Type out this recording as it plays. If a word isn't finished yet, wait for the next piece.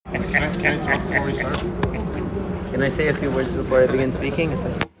Can I talk before we start? Can I say a few words before I begin speaking?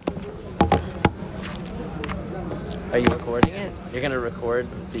 Are you recording it? You're going to record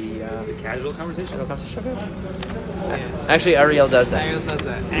the casual conversation? Actually, Ariel does that.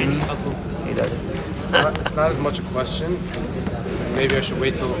 And he uploads it. He does. It's not as much a question. It's maybe I should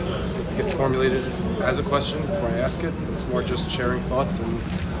wait till it gets formulated as a question before I ask it. It's more just sharing thoughts and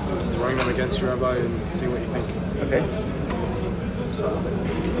throwing them against your Rabbi and seeing what you think. Okay. So,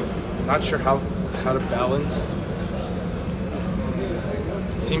 not sure how to balance.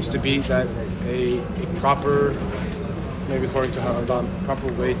 It seems to be that a proper, maybe according to Hashem,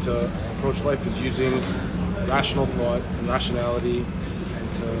 proper way to approach life is using rational thought and rationality,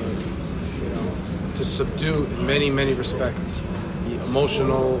 and to subdue in many respects the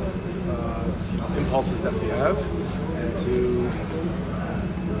emotional impulses that we have, and to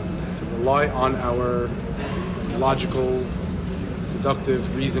rely on our logical,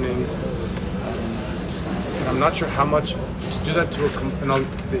 deductive reasoning. And I'm not sure how much to do that to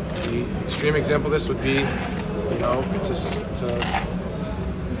the extreme example of this would be,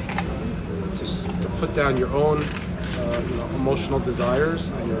 to put down your own, emotional desires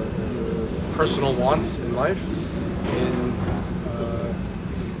and your personal wants in life,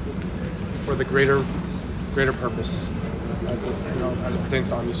 for the greater purpose, as it pertains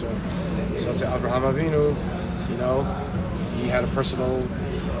to Am Yisrael. So I'll say Avraham Avinu, he had a personal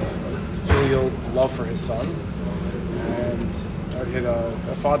filial love for his son, and he had a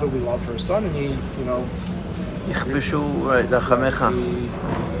fatherly love for his son, and he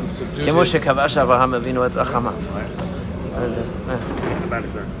subdued כמו שכבש אברהם אבינו את רחמיו.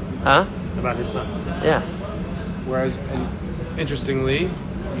 About his son. Yeah. Whereas, and interestingly,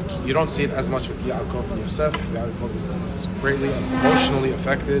 you don't see it as much with Yaakov and Yosef. Yaakov is greatly emotionally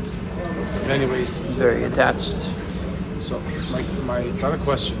affected in many ways. Very attached. So, it's not a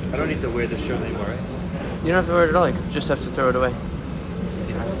question. I don't need to wear this shirt anymore, right? You don't have to wear it at all. You just have to throw it away.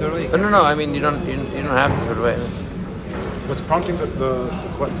 You have to throw it away? No. I mean, you don't have to throw it away. What's prompting the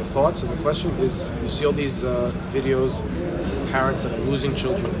thoughts and the question is, you see all these videos, parents that are losing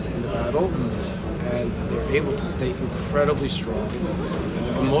children in the battle, and they're able to stay incredibly strong. And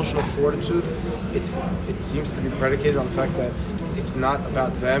their emotional fortitude, it seems to be predicated on the fact that it's not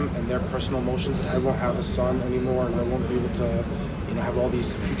about them and their personal emotions. I won't have a son anymore, and I won't be able to, have all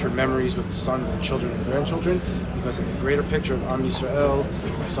these future memories with the son and children and grandchildren, because in the greater picture of Am Yisrael,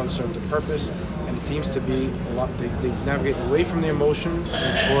 my son served a purpose. And it seems to be a lot. They navigate away from the emotion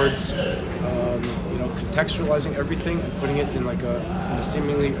and towards, contextualizing everything and putting it in in a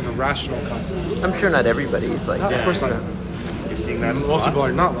seemingly rational context. I'm sure not everybody is like that. Of course not. You're seeing that. Most people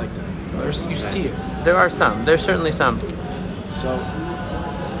are not like that. You see it. There are some. There's certainly some. So,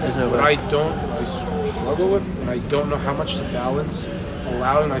 what I struggle with, and I don't know how much to balance,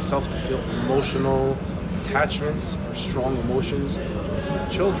 allowing myself to feel emotional attachments or strong emotions towards my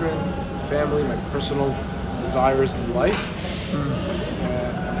children, family, my personal desires in life,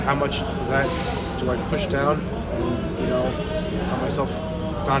 and how much of that do I push down and tell myself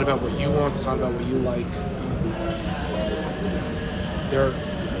it's not about what you want, it's not about what you like.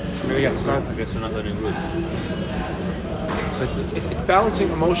 It's not. I guess we're not letting good. It's balancing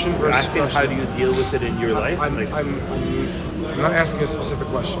emotion versus. Asking how do you deal with it in your life? I'm not asking a specific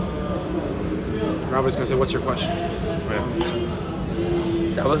question, because Rabbi's going to say, "What's your question?"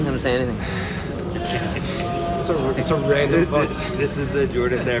 I wasn't going to say anything. It's a random thought. This is a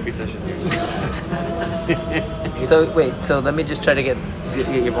Jordan therapy session here. So let me just try to get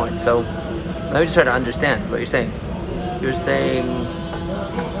your point. So let me just try to understand what you're saying. You're saying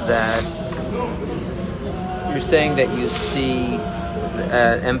that you see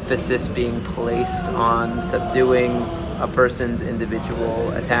emphasis being placed on subduing a person's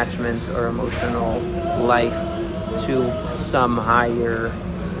individual attachments or emotional life to some higher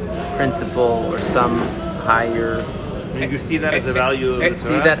principle or some higher. You see that as a value of the Torah?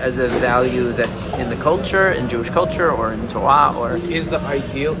 See that as a value that's in the culture, in Jewish culture, or in Torah, or is the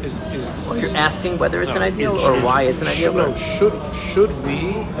ideal is you're asking whether it's an ideal or why it's an ideal? Should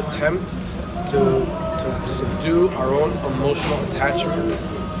we attempt to subdue our own emotional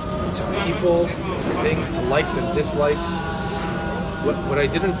attachments to people, to things, to likes and dislikes? What I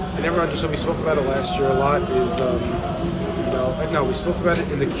never understood. We spoke about it last year a lot. Is we spoke about it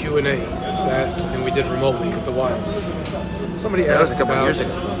in the Q&A that we did remotely with the wives. Somebody asked a couple about years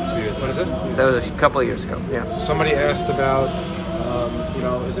ago. What is it? That was a couple of years ago. Yeah. So somebody asked about,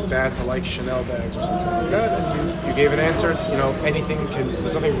 is it bad to like Chanel bags or something like that? And you gave an answer.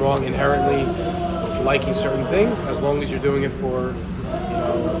 There's nothing wrong inherently with liking certain things as long as you're doing it for,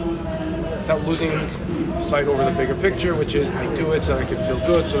 without losing sight over the bigger picture, which is I do it so that I can feel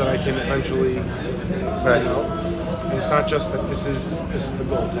good, so that I can eventually, Right. And it's not just that this is the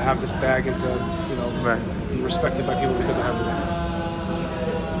goal, to have this bag and to Right. be respected by people because I have the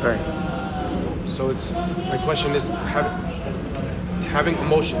bag. Right. So it's my question is having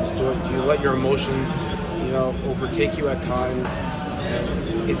emotions. Do you let your emotions overtake you at times?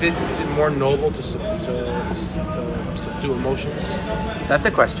 And is it more noble to subdue emotions? That's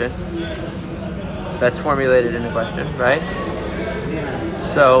a question. That's formulated in a question, right?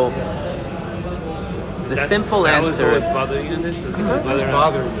 So the simple answer was bothering you in this? That's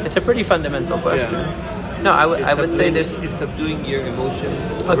bothering me. it's a pretty fundamental question. No, I would say there's Is subduing your emotions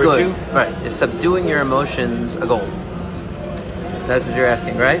a virtue? good, right? Is subduing your emotions a goal? That's what you're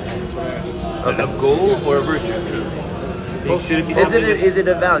asking, right? That's what I asked. Okay. A goal or a virtue? Should it be something Is it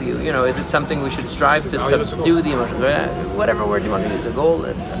a value? Is it something we should strive It's a to value, it's a subdue goal. the emotions? Whatever word you want to use, a goal,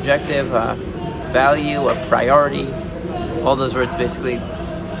 an objective, a value, a priority. All those words basically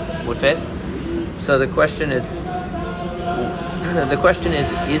would fit. So the question is,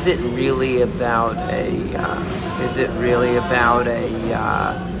 is it really about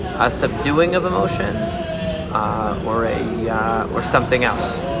a subduing of emotion, or something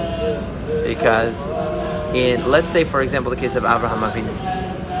else? Because let's say, for example, the case of Abraham Avinu.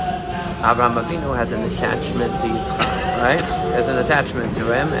 Abraham Avinu has an attachment to Yitzchak, right? Has an attachment to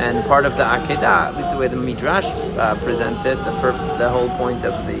him, and part of the Akedah, at least the way the Midrash presents it, the whole point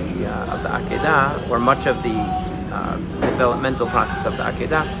of the Akedah, or much of the developmental process of the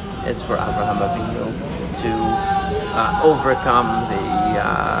Akedah, is for Abraham Avinu to overcome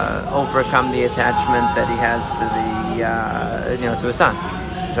the attachment that he has to to his son,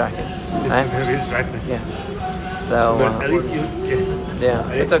 Yitzchak, right? Yeah. So But at least yeah,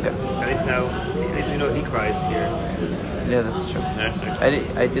 at it's least- okay. At least we know he cries here. Yeah, that's true. That's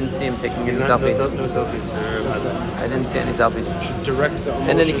I didn't see him taking any no selfies. selfies for I didn't see any selfies. Should direct the In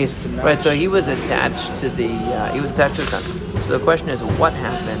any emotions case, to match. right? So he was attached to his son. So the question is, what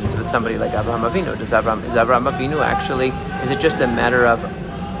happens with somebody like Abraham Avinu? Is Abraham Avinu actually? Is it just a matter of?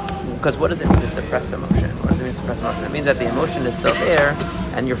 Because what does it mean to suppress emotion? What does it mean to suppress emotion? It means that the emotion is still there,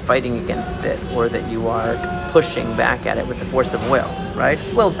 and you're fighting against it, or that you are pushing back at it with the force of will, right?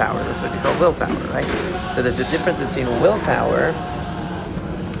 It's willpower. That's what you call willpower, right? So there's a difference between willpower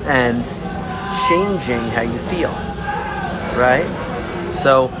and changing how you feel, right?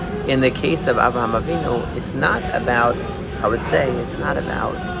 So in the case of Abraham Avinu, it's not about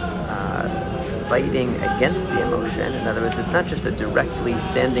fighting against the emotion. In other words, it's not just a directly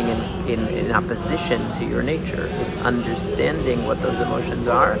standing in opposition to your nature. It's understanding what those emotions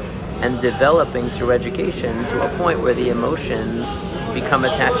are and developing through education to a point where the emotions become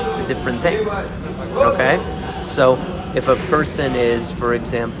attached to different things. Okay? So if a person is, for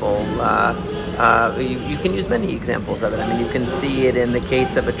example, you can use many examples of it. I mean, you can see it in the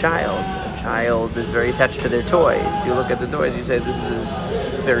case of a child. A child is very attached to their toys. You look at the toys, you say, this is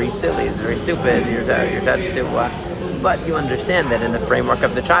very silly, it's very stupid, you're attached to... but you understand that in the framework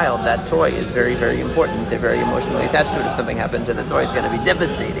of the child, that toy is very, very important. They're very emotionally attached to it. If something happened to the toy, it's going to be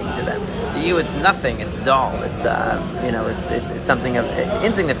devastating to them. To you, it's nothing. It's dull. It's it's something of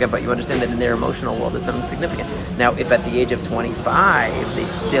insignificant. But you understand that in their emotional world, it's something significant. Now, if at the age of 25 they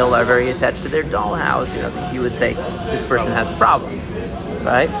still are very attached to their dollhouse, you would say this person has a problem,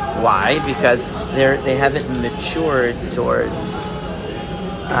 right? Why? Because they haven't matured towards.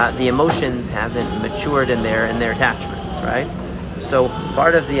 The emotions haven't matured in their attachments, right? So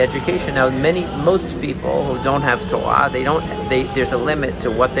part of the education now, most people who don't have Torah, there's a limit to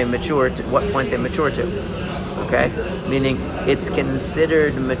what point they mature to. Okay, meaning it's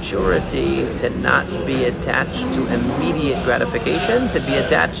considered maturity to not be attached to immediate gratification, to be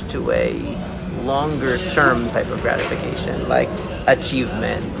attached to a longer term type of gratification, like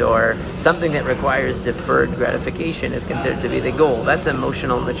achievement or something that requires deferred gratification is considered to be the goal. That's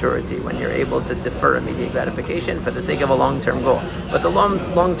emotional maturity, when you're able to defer immediate gratification for the sake of a long-term goal. But the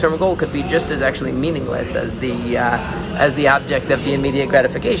long-term goal could be just as actually meaningless as the object of the immediate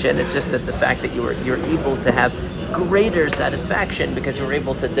gratification. It's just that the fact that you're able to have greater satisfaction because you're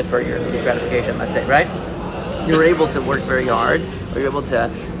able to defer your immediate gratification, let's say, right? You're able to work very hard, or you're able to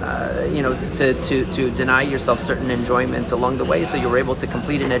deny yourself certain enjoyments along the way, so you're able to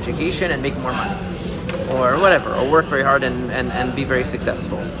complete an education and make more money, or whatever, or work very hard and be very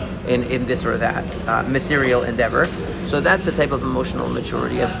successful in this or that material endeavor. So that's a type of emotional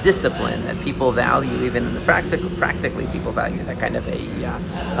maturity, of discipline that people value, even in the practically people value that kind of a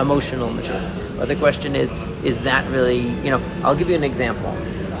emotional maturity. But the question is that really, I'll give you an example.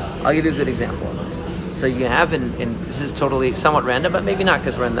 I'll give you a good example. So you have in this is totally somewhat random, but maybe not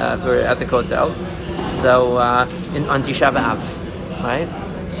because we're at the Kotel. So on Tisha B'Av, right?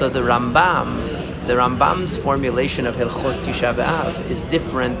 So the Rambam's formulation of Hilchot Tisha B'Av is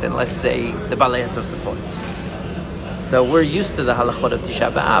different than, let's say, the Balei HaTosafot. So we're used to the halachot of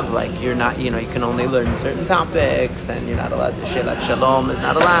Tisha B'Av, like you're not, you can only learn certain topics, and you're not allowed to Shelat Shalom is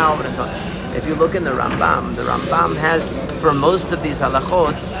not allowed, and so on. If you look in the Rambam has, for most of these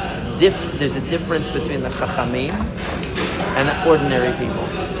halachot, there's a difference between the Chachamim and the ordinary people.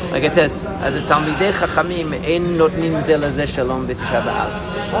 Like it says, the Talmidei Chachamim ein notnin ze leze shalom b'Tisha B'Av.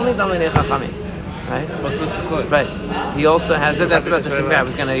 Only Talmidei Chachamim. Right? Right. He also has it. That's about the same. I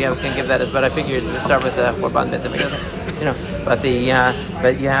was gonna give that as, but I figured we'll start with the Korban Bet Hamikdash. But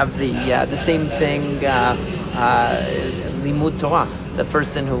you have the same thing. Limud Torah. The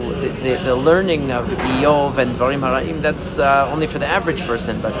person who the learning of Iyov and Dvarim Hara'im, that's only for the average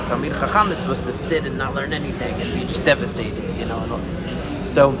person. But the Talmid Chacham is supposed to sit and not learn anything and be just devastated.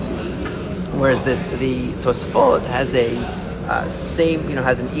 So, whereas the Tosfot has a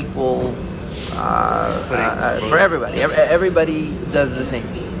has an equal. For everybody. Everybody does the same,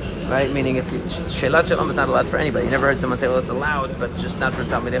 right? Meaning, if Shelat Shalom is not allowed for anybody. You never heard someone say, well, it's allowed, but just not for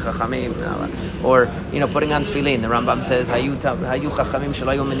Talmidei Chachamim. Or, putting on tefillin. The Rambam says, Hayu Chachamim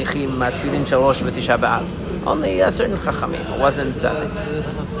shelo hayu menichim tefillin shel rosh b'Tisha B'Av. Only a certain Chachamim. It wasn't... Sulam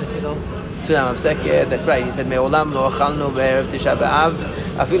Hafseket, that's right. He said, Me'olam lo achalnu be'erev Tisha B'Av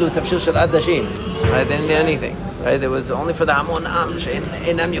afilu tafshil shel adashim. Right? They didn't need anything. Right? It was only for the Amon Am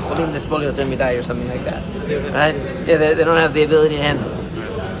she'enam yicholim lespol yoter midai or something like that. Right? Yeah, they don't have the ability to handle it.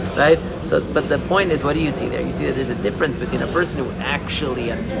 Right? So, but the point is, what do you see there? You see that there's a difference between a person who actually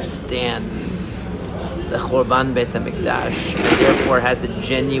understands the Chorban Beit HaMikdash and therefore has a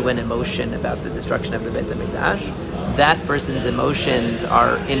genuine emotion about the destruction of the Beit HaMikdash. That person's emotions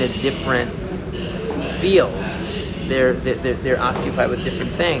are in a different field. They're occupied with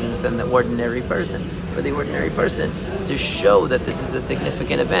different things than the ordinary person. For the ordinary person, to show that this is a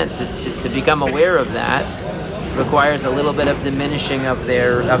significant event, to become aware of that, requires a little bit of diminishing of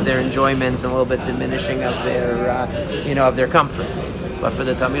their enjoyments and a little bit diminishing of their comforts. But for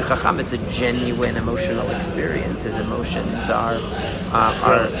the Talmid Chacham, it's a genuine emotional experience. His emotions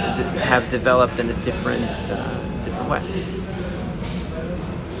have developed in a different way.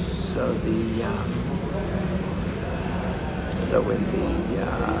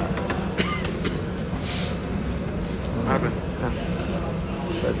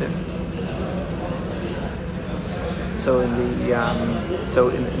 So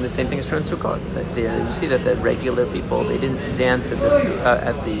in the same thing is true in Sukkot. You see that the regular people, they didn't dance at the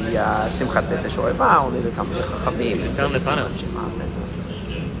Simchat Beit HaShoeva, only the Talmidei Chachamim.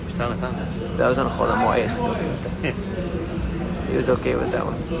 That was on Chol HaMoed. He was okay with that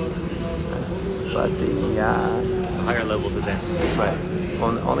one. But it's a higher level to dance. Right.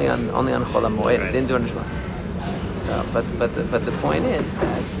 Only on Chol HaMoed. Right. Didn't do it on Shema. So, but the point is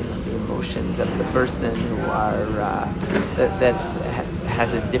that the emotions of the person who are that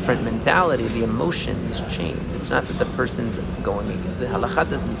has a different mentality, the emotions change. It's not that the person's going. The halakha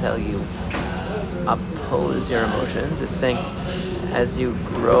doesn't tell you oppose your emotions. It's saying as you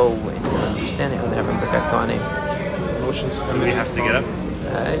grow in your understanding. When they have emotions. Do we have to get up?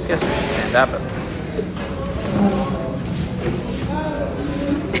 I guess we should stand up at least.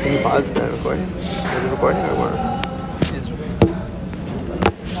 Can you pause the recording? Is it recording or what?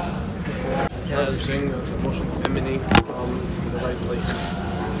 Emotions emanate from the right places.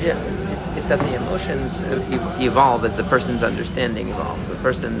 Yeah, it's that the emotions evolve as the person's understanding evolves. The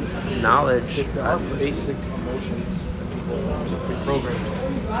person's knowledge. There are basic emotions that people are pre-programmed.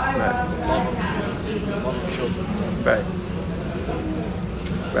 Right. Love of children. Right.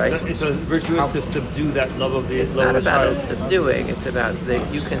 Right. So it's virtuous to subdue that love of the It's not about subduing. It's about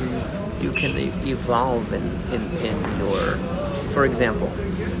that you can evolve in your. For example,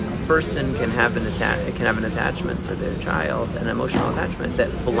 a person can have an attachment to their child, an emotional attachment that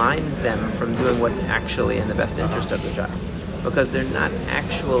blinds them from doing what's actually in the best interest of the child, because they're not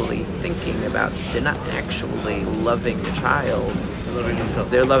actually thinking about. They're not actually loving the child.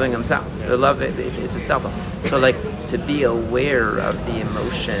 They're loving themselves. It's a self. So, like, to be aware of the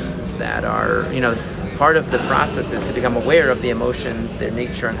emotions that are, part of the process is to become aware of the emotions, their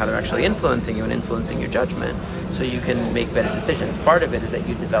nature, and how they're actually influencing you and influencing your judgment, so you can make better decisions. Part of it is that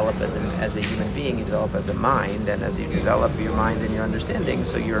you develop as a human being, you develop as a mind, and as you develop your mind and your understanding,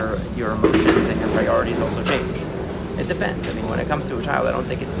 so your emotions and your priorities also change. It depends. I mean, when it comes to a child, I don't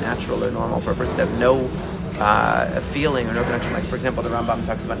think it's natural or normal for a person to have no a feeling or no connection. Like, for example, the Rambam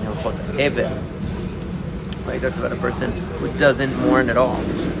talks about Hilchot Eben. Right? He talks about a person who doesn't mourn at all.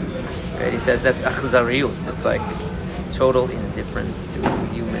 Right? He says that's achzariyut. It's like total indifference to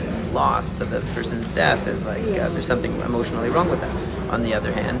human loss, to the person's death. Is like there's something emotionally wrong with them. On the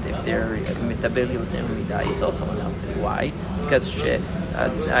other hand, if they're mitabel it's also unhealthy. Why? Because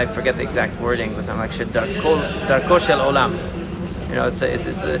I forget the exact wording, but I'm like darko shel olam. You know,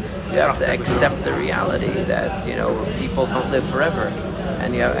 you have to accept the reality that people don't live forever,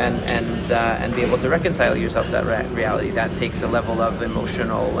 and and be able to reconcile yourself to that reality. That takes a level of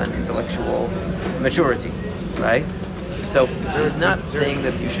emotional and intellectual maturity, right? So he's not saying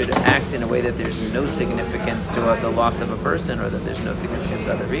that you should act in a way that there's no significance to the loss of a person, or that there's no significance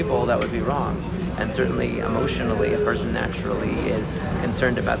to other people. That would be wrong. And certainly emotionally, a person naturally is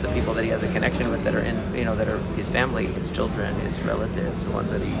concerned about the people that he has a connection with, that are that are his family, his children, his relatives, the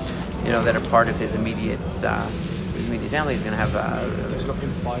ones that he, that are part of his immediate family. He's going to have. There's no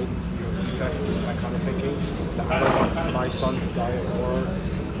implied defect in that kind of thinking. That I don't want my son to die at war.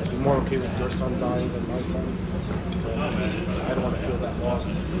 I'd be more okay with your son dying than my son, because I don't want to feel that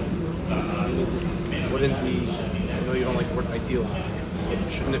loss. Wouldn't be? I know you don't like the word ideal.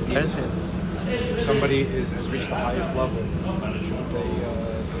 Shouldn't it be the same? If somebody has reached the highest level,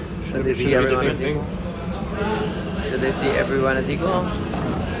 shouldn't they see everyone the same thing? Should they see everyone as equal?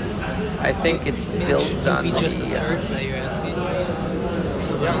 I think it's built on. Should be just as hurt? Is that you're asking? For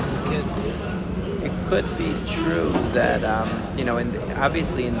someone else's kid? It could be true that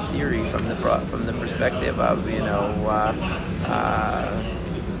obviously in theory, from the perspective of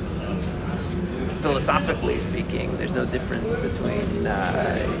philosophically speaking, there's no difference between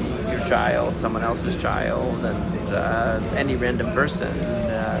your child, someone else's child, and any random person,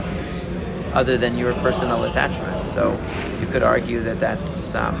 other than your personal attachment. So you could argue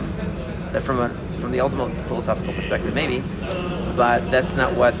that's that from the ultimate philosophical perspective, maybe, but that's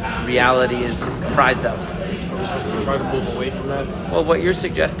not what reality is comprised of. Are we supposed to try to move away from that? Well, what you're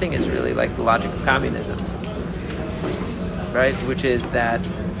suggesting is really like the logic of communism, right? Which is that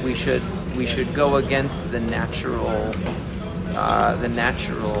we should go against the natural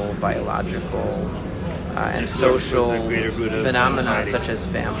biological and social phenomena such as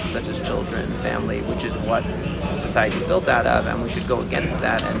children, family, which is what society is built out of, and we should go against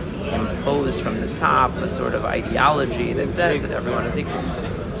that and impose from the top a sort of ideology that says that everyone is equal.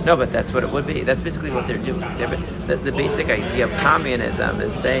 No, but that's what it would be. That's basically what they're doing. The basic idea of communism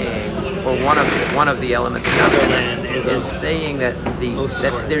is saying, or one of the elements of communism is saying that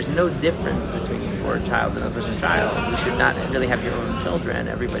there's no difference between your child and another person's child. You should not really have your own children.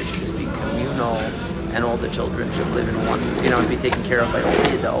 Everybody should just be communal, and all the children should live in one, and be taken care of by all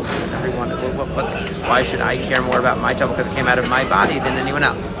the adults and everyone. Why should I care more about my child because it came out of my body than anyone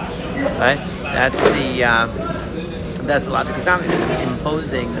else? Right? That's the logic of communism,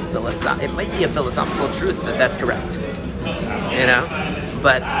 imposing the philosophy. It might be a philosophical truth that's correct,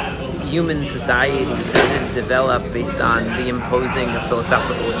 but human society doesn't develop based on the imposing of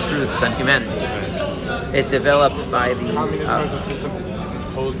philosophical truths on humanity. It develops by the... Communism as a system is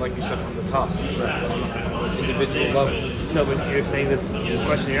imposed, like you said, from the top, on an individual level. No, but you're saying that the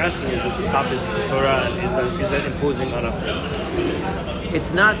question you're asking is that the top is the Torah, is that imposing on us?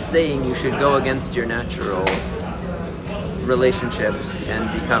 It's not saying you should go against your natural relationships and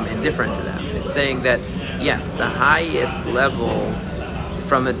become indifferent to them. It's saying that, yes, the highest level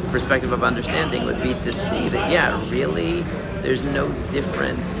from a perspective of understanding would be to see that, really, there's no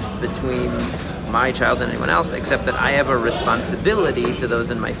difference between my child and anyone else, except that I have a responsibility to those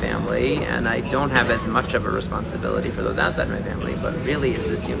in my family, and I don't have as much of a responsibility for those outside my family. But really, is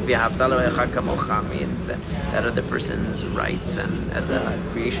this means that other person's rights and as a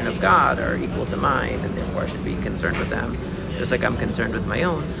creation of God are equal to mine, and therefore I should be concerned with them, just like I'm concerned with my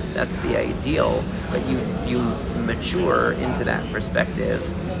own. That's the ideal, but you mature into that perspective,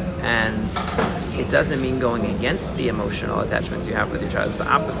 and it doesn't mean going against the emotional attachments you have with your child. It's the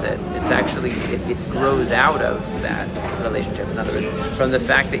opposite. It's actually, it grows out of that relationship. In other words, from the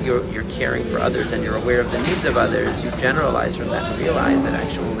fact that you're caring for others and you're aware of the needs of others, you generalize from that and realize that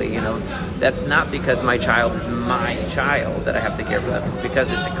actually, that's not because my child is my child that I have to care for them. It's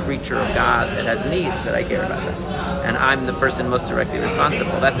because it's a creature of God that has needs that I care about them. And I'm the person most directly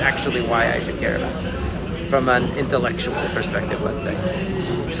responsible. That's actually why I should care about them, from an intellectual perspective, let's say.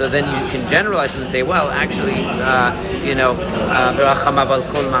 So then you can generalize and say, well, actually, I'm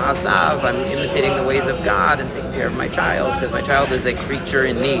imitating the ways of God and taking care of my child, because my child is a creature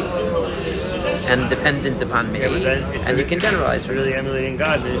in need and dependent upon me. And you can generalize from really emulating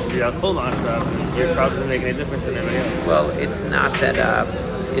God, then it should be al kol ma'asav. Your child doesn't make any difference in anybody else. Well, it's not that.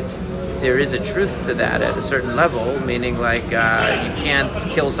 There is a truth to that at a certain level, meaning like you can't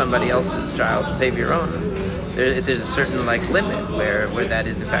kill somebody else's child to save your own. there's a certain limit where that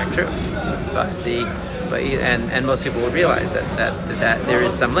is in fact true. And most people will realize that there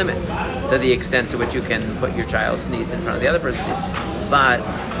is some limit to the extent to which you can put your child's needs in front of the other person's needs. But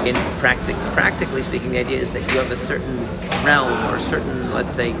in practically speaking, the idea is that you have a certain realm or certain,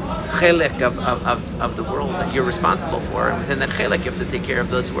 let's say, chelek of the world that you're responsible for. And within that chelek, you have to take care of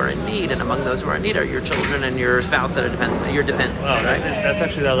those who are in need. And among those who are in need are your children and your spouse that are your dependents. Wow, right? That's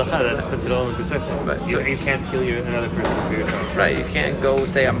actually the halacha that puts it all in perspective. Right. You can't kill another person for your child. Right. You can't go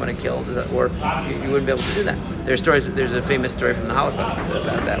say, I'm going to kill, or you wouldn't be able to do that. There's a famous story from the Holocaust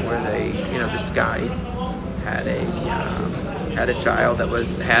about that, where this guy had a child that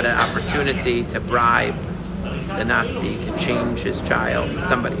had an opportunity to bribe the Nazi to change his child,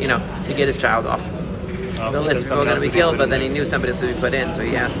 somebody, to get his child off the list of people who are going to be killed, but then he knew somebody else would be put in, so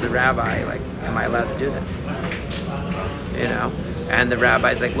he asked the rabbi, am I allowed to do that? And the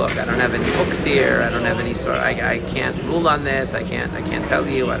rabbi's like, look, I don't have any books here, I don't have any sort, I can't rule on this, I can't tell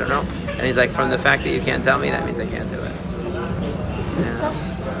you, I don't know. And he's like, from the fact that you can't tell me, that means I can't do it.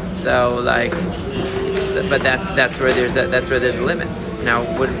 So but that's where there's a limit. Now,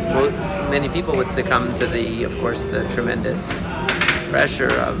 many people would succumb to the tremendous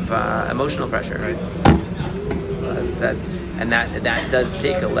pressure of emotional pressure. Right. That does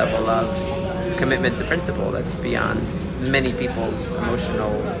take a level of commitment to principle that's beyond many people's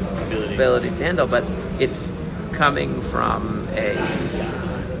emotional ability to handle. But it's coming from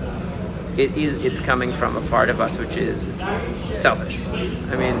it's coming from a part of us which is selfish.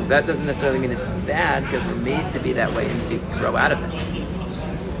 I mean, that doesn't necessarily mean it's bad, because we're made to be that way and to grow out of it.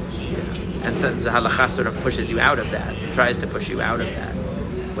 And so the halakha sort of pushes you out of that, tries to push you out of that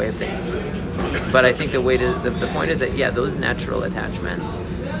way of thinking. But I think the point is that, those natural attachments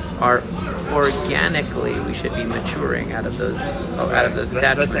are organically, we should be maturing out of those attachments.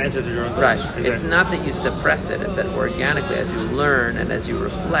 That's the answer to your own right. question. It's not that you suppress it, it's that organically, as you learn and as you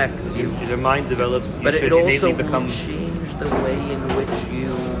reflect, your mind develops. But it also will change the way in which you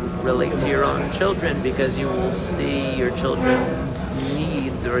relate to your own children, because you will see your children's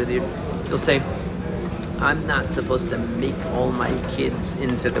needs, or you'll say, I'm not supposed to make all my kids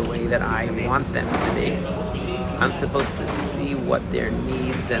into the way that I want them to be. I'm supposed to see what their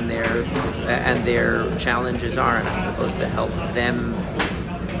needs and their challenges are, and I'm supposed to help them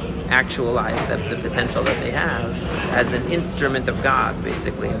actualize the potential that they have as an instrument of God,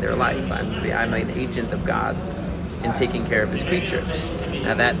 basically, in their life. I'm an agent of God in taking care of His creatures.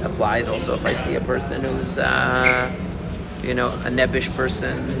 Now that applies also if I see a person who's a nebbish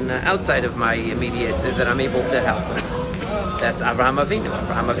person outside of my immediate, that I'm able to help. That's Avraham Avinu.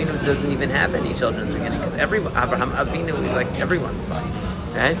 Avraham Avinu doesn't even have any children in the beginning, because Avraham Avinu is like everyone's father,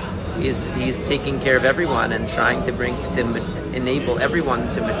 right? He's taking care of everyone and trying to enable everyone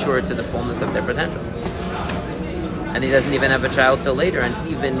to mature to the fullness of their potential. And he doesn't even have a child till later, and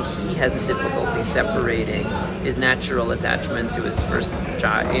even he has a difficulty separating his natural attachment to his first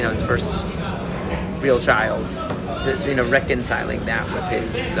child, his first real child, reconciling that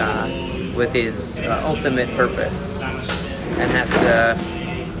with his ultimate purpose, and has to.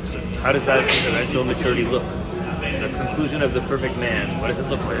 How does that eventual maturity look? The conclusion of the perfect man. What does it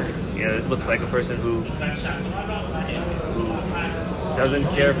look like? It looks like a person who doesn't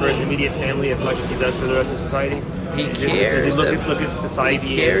care for his immediate family as much as he does for the rest of society. He cares. Look at society.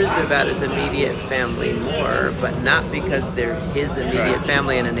 He cares about his immediate family more, but not because they're his immediate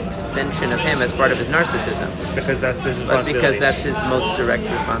family and an extension of him as part of his narcissism. Because that's his responsibility. But because that's his most direct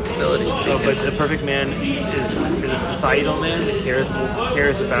responsibility. But the perfect man is a societal man that cares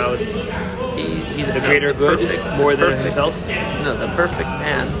about the greater good more than himself. No, the perfect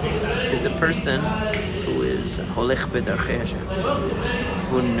man is a person who is holech b'darchei Hashem,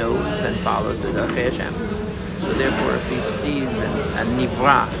 who knows and follows the darchei Hashem. So therefore, if he sees a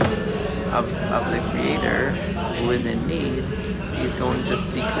nivra of the Creator who is in need, he's going to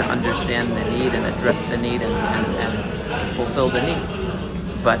seek to understand the need and address the need and fulfill the need.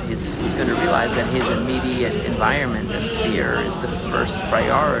 But he's going to realize that his immediate environment and sphere is the first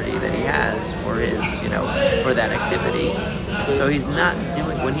priority that he has for for that activity. So he's not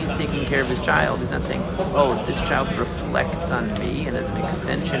when he's taking care of his child, he's not saying, oh, this child reflects on me and is an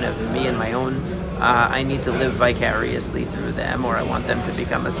extension of me and my own. I need to live vicariously through them, or I want them to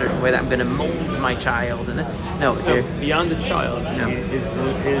become a certain way. That I'm going to mold my child. Beyond the child,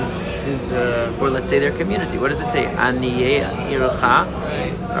 or let's say their community. What does it say? Aniyei ircha,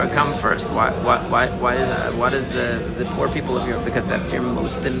 or come first. Why is the poor people of Europe? Because that's your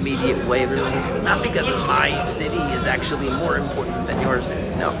most immediate way of doing it. Not because my city is actually more important than yours.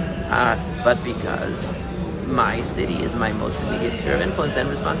 No, but because my city is my most immediate sphere of influence and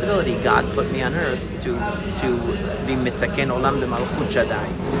responsibility. God put me on earth to be mitaken olam b'malchut shadai.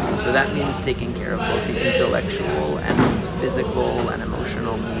 So that means taking care of both the intellectual and physical and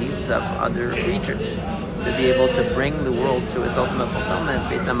emotional needs of other creatures, to be able to bring the world to its ultimate fulfillment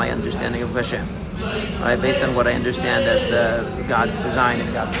based on my understanding of Hashem, right? Based on what I understand as God's design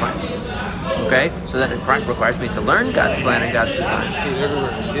and God's plan. Okay, so that it requires me to learn God's plan and God's design. You see it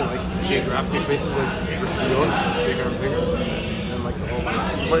everywhere. You see it like geographical spaces, like especially bigger and bigger, and like the whole.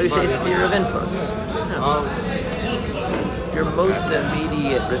 What do you say? Sphere of influence. No. Your most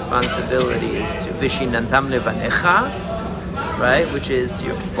immediate responsibility is to vishinantam levanecha, right? Which is to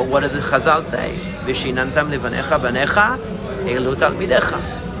your. But what did the Chazal say? Vishinantam levanecha banecha elu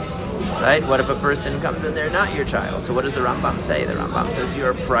talmidecha. Right? What if a person comes and they're not your child? So what does the Rambam say? The Rambam says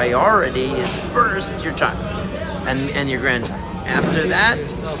your priority is first your child and your grandchild. After that,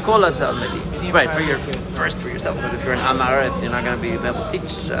 kol ha-talmidim. Right, first for yourself. Because if you're an Amaretz, you're not going to be able to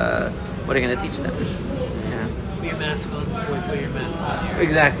teach. What are you going to teach them? Yeah. Put your mask on before you put your mask on.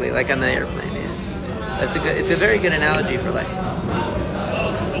 Exactly, like on the airplane. Yeah. It's a very good analogy for life.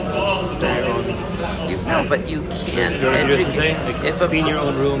 No, but you can't educate. Be in your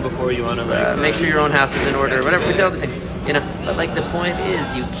own room before you want to make sure your own house is in order, whatever. We say all the same, But like the point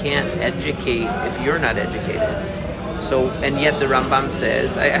is, you can't educate if you're not educated. So, and yet the Rambam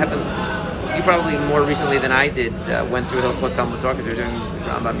says, I haven't. You probably more recently than I did went through Hilchot Talmud Torah because you're doing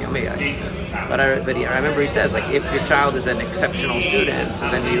Rambam Yomi. But I remember he says, like, if your child is an exceptional student, so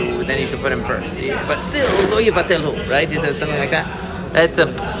then you should put him first. But still, lo yivatelhu, right? He says something like that. That's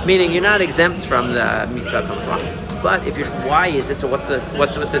meaning you're not exempt from the mitzvah Talmud Torah. But if you're, why is it? So what's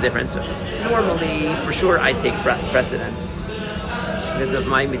the difference? Normally, for sure, I take precedence because of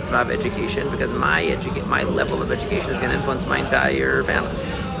my mitzvah of education, because my level of education is going to influence my entire family,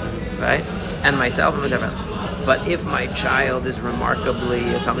 right? And myself and whatever. But if my child is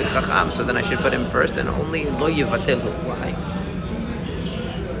remarkably a Talmid Chacham, so then I should put him first and only lo yivatelhu. Why?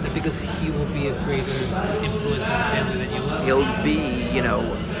 Because he will be a greater influence in the family than you will. He'll be,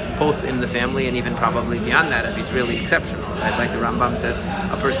 both in the family and even probably beyond that if he's really exceptional. Right? Like the Rambam says,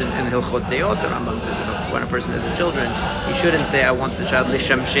 a person in Hilchot Deot, the Rambam says when a person has a children, you shouldn't say, I want the child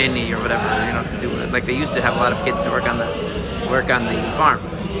lishamsheni or whatever, to do it. Like they used to have a lot of kids to work on the farm.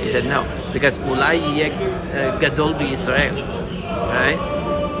 He said no, because ulai yeh gadol b'Yisrael, right?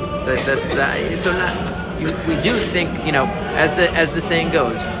 So that's that. So not. We do think, as the saying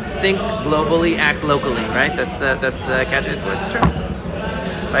goes, think globally, act locally, right? That's the catch. It's true,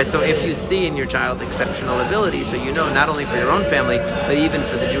 right? So if you see in your child exceptional ability, so not only for your own family, but even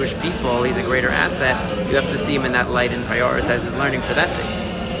for the Jewish people, he's a greater asset. You have to see him in that light and prioritize his learning for that sake.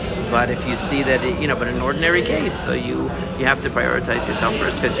 But if you see that, but in an ordinary case, so you have to prioritize yourself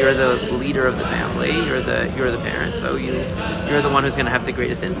first because you're the leader of the family, you're the parent, so you're the one who's going to have the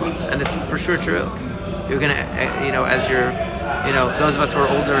greatest influence, and it's for sure true. You're going to, as you're, those of us who are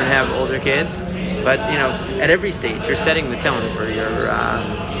older and have older kids, but, at every stage, you're setting the tone for your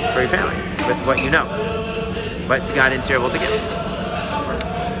family with what what God is able to give.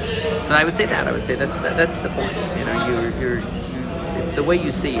 So I would say that's the point. It's the way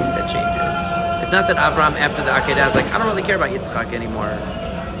you see that changes. It's not that Avraham, after the Akedah, is like, I don't really care about Yitzchak anymore.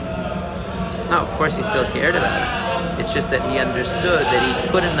 No, of course he still cared about it. It's just that he understood that he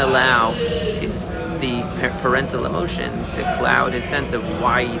couldn't allow the parental emotion to cloud his sense of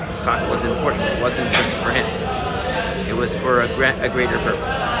why Yitzchak was important. It wasn't just for him. It was for a greater purpose.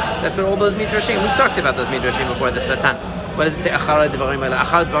 That's what all those midrashim. We've talked about those midrashim before. The Satan. What does it say? Achar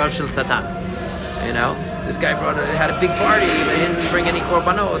dvarim shel Satan. This guy had a big party, but he didn't bring any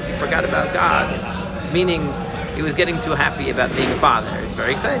korbanot. He forgot about God. Meaning, he was getting too happy about being a father. He's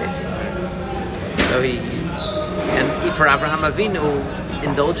very excited. So for Avraham Avinu,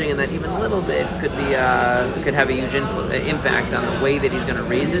 indulging in that even a little bit could have a huge impact on the way that he's going to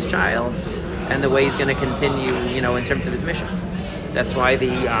raise his child and the way he's going to continue, in terms of his mission. That's why at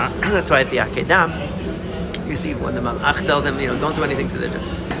the Akedah, you see when the Malach tells him, don't do anything to the child.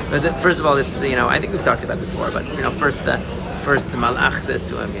 But first of all, it's I think we've talked about this before, but first the Malach says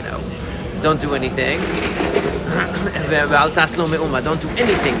to him, don't do anything. Don't do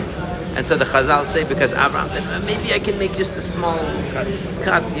anything. And so the Chazal say, because Abraham said, maybe I can make just a small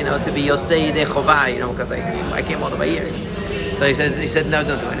cut, to be Yotzei Yedei Chovah, because I came all the way here. So he said, no,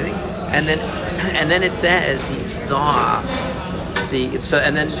 don't do anything. And then it says he saw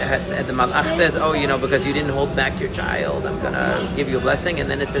and then the Malach says, because you didn't hold back your child, I'm gonna give you a blessing. And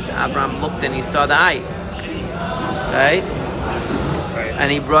then it says Abraham looked and he saw the eye, right? And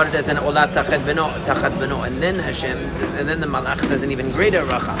he brought it as an olah tachat beno, and then Hashem, and then the Malach says an even greater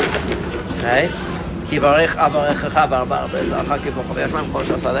racha, right?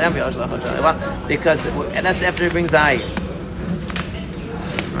 Because, and that's after he brings the ayah.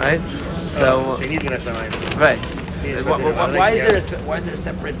 Right? So, right. Why is there a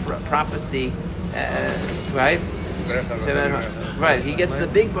separate prophecy? Right? Right. He gets the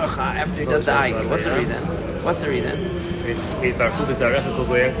big bracha after he does the ayah. What's the reason?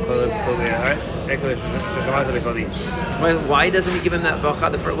 Well, why doesn't he give him that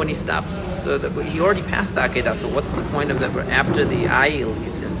bracha when he stops? He already passed the akedah. So what's the point of that after the ayil?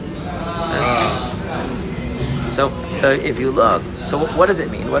 So if you look, so what does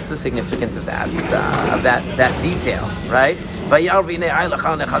it mean? What's the significance of that detail? Right? Why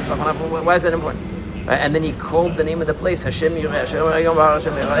is that important? Right? And then he called the name of the place Hashem Yireh,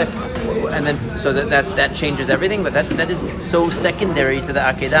 and then so that changes everything. But that is so secondary to the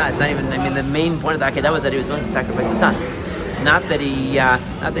akedah. It's not even. I mean, the main point of the akedah was that he was willing to sacrifice his son. Not that he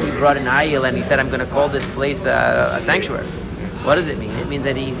brought an ayil and he said, "I'm going to call this place a sanctuary." What does it mean? It means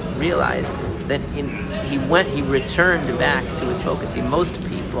that he realized that he returned back to his focus. See, most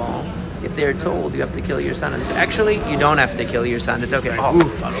people, if they're told you have to kill your son, and say, actually, you don't have to kill your son. It's okay. Oh,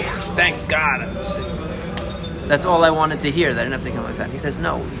 thank God. That's all I wanted to hear. That I didn't have to kill my son. He says,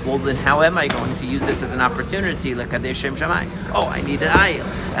 no. Well, then how am I going to use this as an opportunity? Like Shem Shammai. Oh, I need an ayil,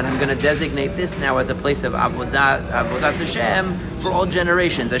 and I'm going to designate this now as a place of avodat Hashem for all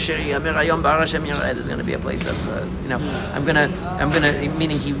generations. There's going to be a place of, I'm gonna.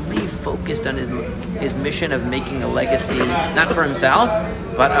 Meaning he refocused on his mission of making a legacy, not for himself,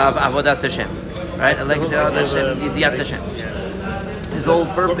 but of avodat Hashem, right? A legacy of Hashem, Yidiyat Hashem. His whole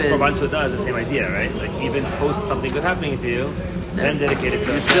purpose. Korban Todah is the same idea, right? Like even post something good happening to you, then dedicate it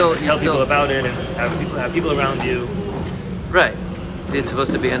to tell people about it and have people around you. Right. So it's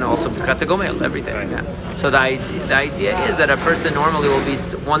supposed to be, and also B'kat Gomel every day. Right. Yeah. So the idea is that a person normally will be,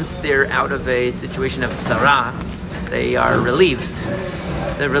 once they're out of a situation of tzara, they are relieved.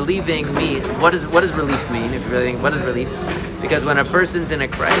 The relieving mean, what does relief mean? If you really think, what is relief? Because when a person's in a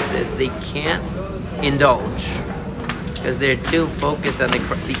crisis, they can't indulge. Because they're too focused on the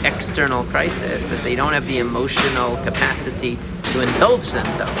external crisis that they don't have the emotional capacity to indulge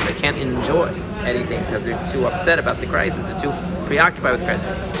themselves. They can't enjoy anything because they're too upset about the crisis. They're too preoccupied with the crisis.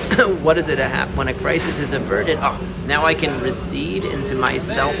 What does it happen when a crisis is averted? Oh, now I can recede into my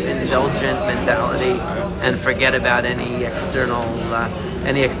self-indulgent mentality and forget about any external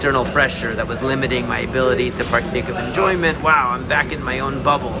pressure that was limiting my ability to partake of enjoyment. Wow, I'm back in my own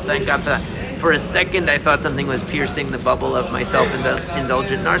bubble. Thank God for that. For a second, I thought something was piercing the bubble of my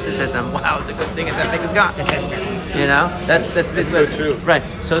self-indulgent narcissism. Wow, it's a good thing if that thing is gone. That's so true. Right.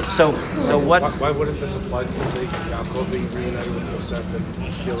 So what? Why wouldn't this apply to, let's say, Yaakov being reunited with Yosef and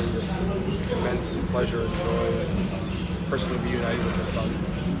feeling this immense pleasure and joy that he's personally reunited with his son?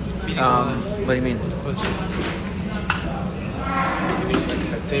 What do you mean?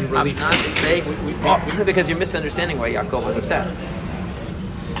 That same relief. I'm not saying because you're misunderstanding why Yaakov was upset.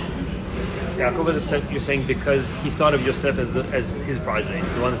 Yaakov was upset, you're saying, because he thought of Yosef as his progeny,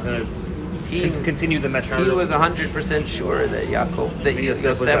 the one that's going to continue the message. He was 100% sure that Yosef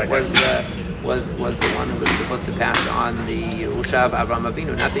was the one who was supposed to pass on the Yerusha of Avraham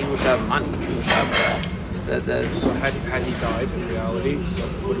Avinu, not the Yerusha of money. So had he died in reality, so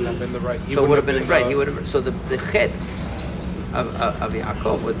it wouldn't have been the right. So it would have been right. He would have. So the chet of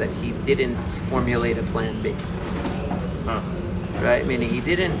Yaakov was that he didn't formulate a plan B. Right, meaning he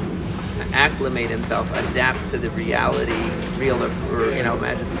didn't acclimate himself, adapt to the reality,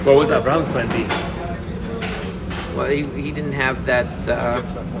 imagine. What was Abraham's plan B? Well, he didn't have that.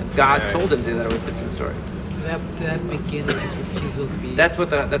 God told him to. That it was a different story. Did that begin with his refusal to be? That's what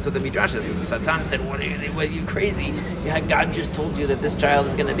the Midrash says. The Satan said, "What are you crazy? God just told you that this child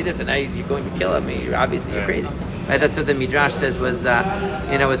is going to be this, and now you're going to kill him. You're crazy." Right? That's what the Midrash says was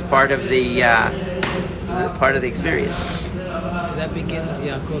part of the experience. Did that begin with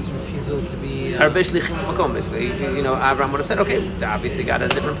Yaakov's refusal to be? Basically, Abraham would have said, "Okay, obviously God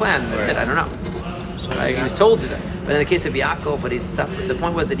had a different plan." That's it. I don't know. Right? He was told to that. But in the case of Yaakov, what he suffered, the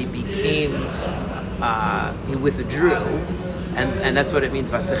point was that he withdrew, and that's what it means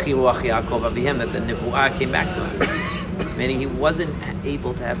that the nevuah came back to him. Meaning he wasn't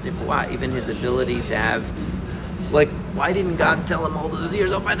able to have nevuah, even his ability to have, why didn't God tell him all those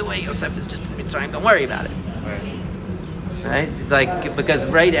years, oh, by the way, Yosef is just in Mitzrayim, don't worry about it. Right? He's because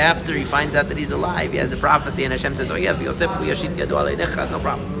right after he finds out that he's alive, he has a prophecy, and Hashem says, oh yeah, Yosef, no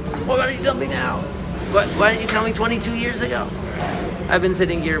problem. Well, why don't you tell me now? Why didn't you tell me 22 years ago? I've been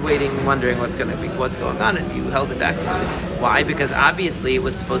sitting here waiting, wondering what's going on, and you held it back. Why? Because obviously it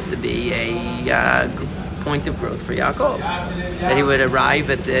was supposed to be a point of growth for Yaakov. That he would arrive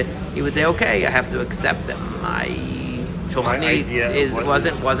he would say, okay, I have to accept that my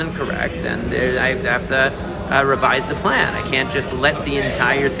Tochnit wasn't correct, and I have to revise the plan. I can't just let the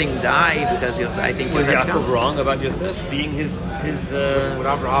entire thing die because I think was Yosef's Yaakov wrong about Yosef being his? Would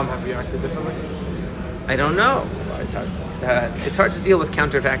Abraham have reacted differently? I don't know. It's hard to deal with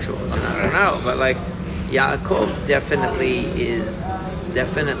counterfactuals. I don't know, but like Yaakov definitely is.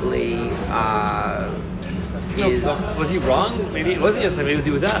 Was he wrong? Maybe it wasn't Yosef. Maybe it was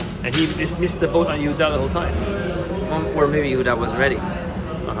Yehuda, and he missed the boat on Yehuda the whole time. Or maybe Yehuda was ready.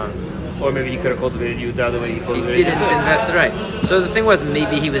 Or maybe he could have cultivated Yehuda the way he cultivated. He didn't invest the right. So the thing was,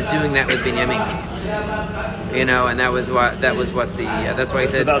 maybe he was doing that with Binyamin. And that was what that's why he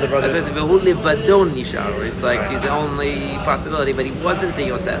said. About the brother. It's like his only possibility, but he wasn't the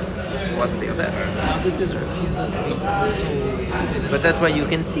Yosef. Now this is refusal to be consoled. But that's why you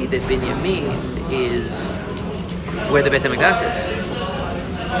can see that Binyamin is where the Beit HaMikdash is.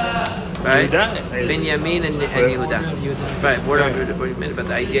 Right? Binyamin and Yehuda. Right, border of Yehuda. But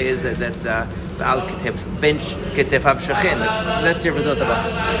the idea is that Ba'al Ketefav Shechin. That's your result about.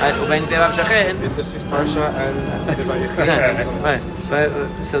 Ubein Ketefav Shechin. This is Parsha and Teva.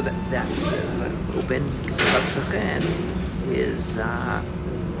 Right. So that's Ubein Ketefav Shechin is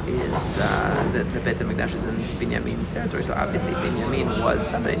the Beit HaMikdash is in Binyamin's territory. So obviously Binyamin was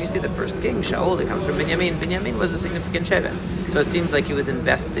somebody. And you see the first king, Shaul, it comes from Binyamin. Binyamin was a significant Shevet. So it seems like he was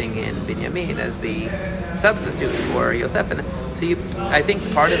investing in Binyamin as the substitute for Yosef. And so I think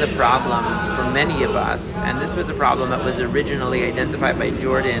part of the problem for many of us, and this was a problem that was originally identified by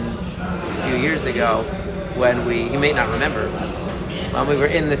Jordan a few years ago, when he may not remember, when we were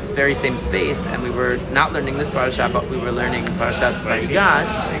in this very same space, and we were not learning this parasha, but we were learning Parashat Vayigash,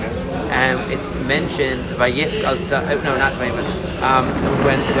 and it's mentioned not Vayigash,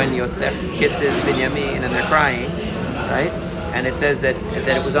 when Yosef kisses Binyamin and they're crying, right? And it says that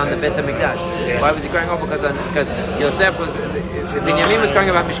it was on the Beit HaMikdash. Yeah. Why was he crying? Because Yosef Binyamin was crying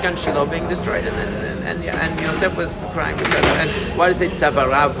about Mishkan Shiloh being destroyed, and Yosef was crying because. And why does it say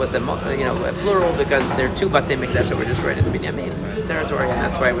Tzavarav with the plural? Because there are two Batei Mikdash that were destroyed in Binyamin territory, and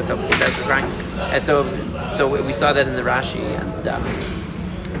that's why it was so crying. And so we saw that in the Rashi,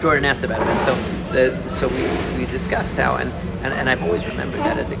 and Jordan asked about it, and so we discussed how and I've always remembered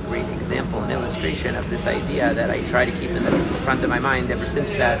that as a great example and illustration of this idea that I try to keep in the front of my mind ever since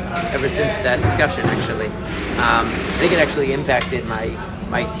that discussion. Actually, I think it actually impacted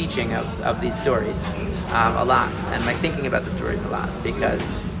my teaching of these stories a lot, and my thinking about the stories a lot, because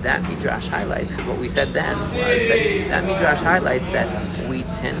that midrash highlights, because what we said then was that midrash highlights that we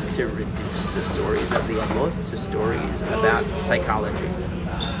tend to reduce the stories of the Avot to stories about psychology.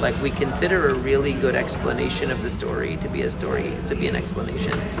 Like, we consider a really good explanation of the story to be an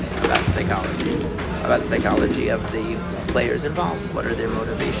explanation about psychology of the players involved. What are their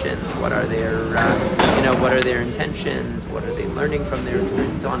motivations? What are their intentions? What are they learning from their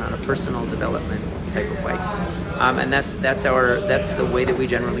experience? So on a personal development type of way. And that's the way that we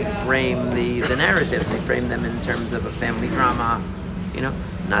generally frame the narratives. We frame them in terms of a family drama,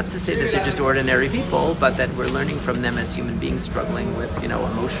 Not to say that they're just ordinary people, but that we're learning from them as human beings struggling with,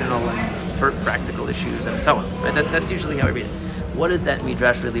 emotional and practical issues and so on. Right? That's usually how I read it. What does that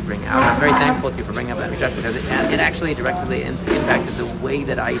midrash really bring out? I'm very thankful to you for bringing up that midrash, because it actually directly impacted the way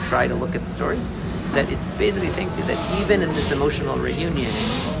that I try to look at the stories. That it's basically saying to you that even in this emotional reunion,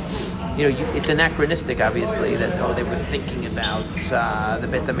 it's anachronistic, obviously, that they were thinking about the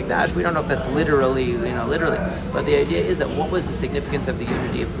Beit HaMikdash. We don't know if that's literally, but the idea is that what was the significance of the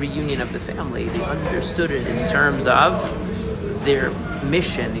reunion of the family? They understood it in terms of their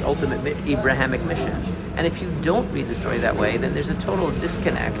mission, the ultimate Abrahamic mission. And if you don't read the story that way, then there's a total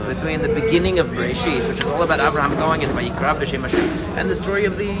disconnect between the beginning of Bereshit, which is all about Abraham going and Vayikra b'Shem Hashem, and the story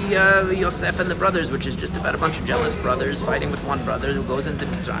of the Yosef and the brothers, which is just about a bunch of jealous brothers fighting with one brother who goes into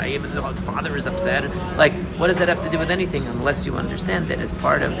Mitzrayim, and the father is upset. Like, what does that have to do with anything unless you understand that as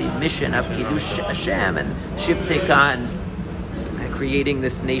part of the mission of Kiddush Hashem and Shivteka and creating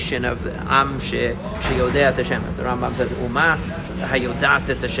this nation of Am Sheyodeh Hashem, as the Rambam says, Umah Hayodat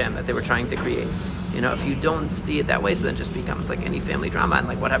et Hashem, that they were trying to create. If you don't see it that way, so then it just becomes like any family drama, and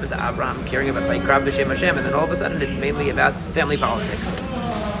like what happened to Abraham caring about Vayikra b'Shem Hashem, and then all of a sudden it's mainly about family politics.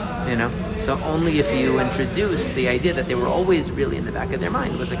 So only if you introduce the idea that they were always really in the back of their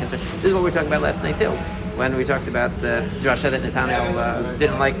mind was a concern. This is what we were talking about last night too, when we talked about the drasha that Nathaniel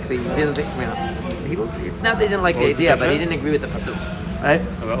didn't like the idea, but he didn't agree with the pasuk, right?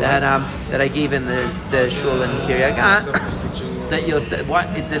 That I gave in the shul in Kiryat Gat. That Yosef,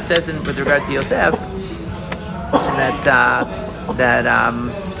 it says with regard to Yosef, that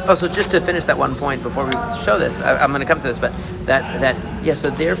So just to finish that one point before we show this, I'm going to come to this, but so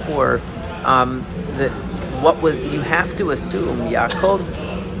therefore, you have to assume Yaakov's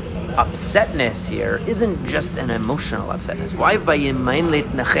upsetness here isn't just an emotional upsetness. Why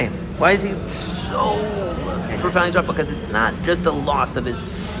Why is he so profoundly struck? Because it's not just the loss of his.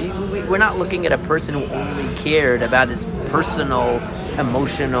 We're not looking at a person who only cared about his personal,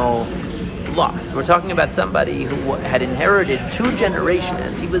 emotional loss. We're talking about somebody who had inherited 2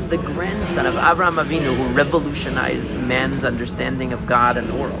 generations. He was the grandson of Avraham Avinu, who revolutionized man's understanding of God and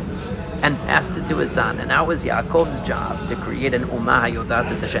the world, and passed it to his son. And now it was Yaakov's job to create an Ummah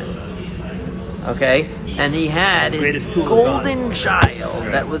Hayodat et Hashem. Okay? And he had his golden child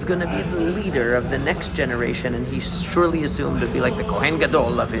that was going to be the leader of the next generation, and he surely assumed to be like the Kohen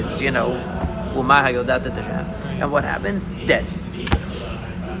Gadol of his, Ummah Hayodat et Hashem. And what happened? Dead.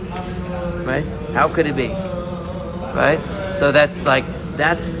 Right? How could it be? Right? So that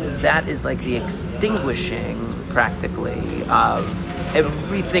is like the extinguishing, practically, of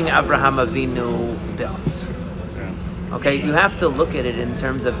everything Avraham Avinu built. Okay, you have to look at it in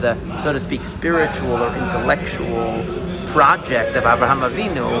terms of the, so to speak, spiritual or intellectual project of Avraham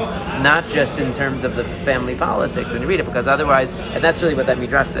Avinu, not just in terms of the family politics when you read it, because otherwise, and that's really what that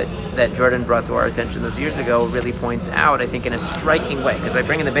midrash that Jordan brought to our attention those years ago really points out, I think, in a striking way. Because by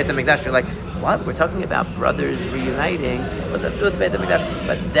bringing the Beit HaMikdash, you're like, what? We're talking about brothers reuniting with the Beit HaMikdash,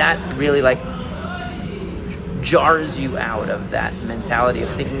 but that really jars you out of that mentality of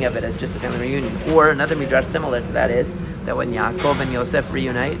thinking of it as just a family reunion. Or another midrash similar to that is that when Yaakov and Yosef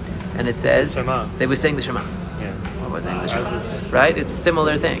reunite, and it says they were saying the Shema. Yeah. What was the Shema? Right? It's a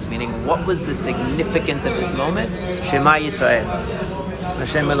similar thing. Meaning, what was the significance of this moment? Shema Yisrael.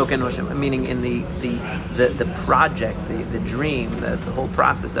 Hashem Elokeinu Hashem. Meaning, in the project, the dream, the whole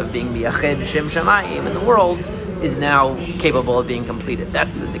process of being Miyached Shem Shamayim in the world is now capable of being completed.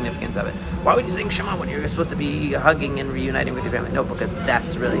 That's the significance of it. Why would you sing Shema when you're supposed to be hugging and reuniting with your family? No, because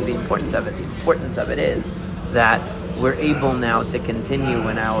that's really the importance of it. The importance of it is that we're able now to continue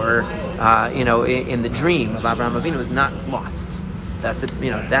in our, in the dream of Avraham Avinu is not lost. That's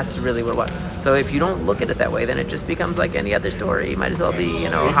really what it was. So if you don't look at it that way, then it just becomes like any other story. It might as well be, a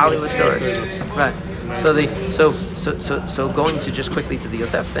Hollywood story, right? So so going to just quickly to the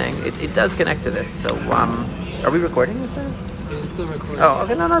Yosef thing, it does connect to this. So are we recording this thing? It's still recording. Oh,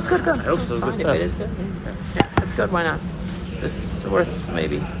 okay, no, it's good. I hope so. If it is good, yeah, it's good. Why not? It's worth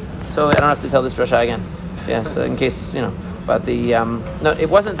maybe. So I don't have to tell this drasha again. Yeah, so in case, about the, no, it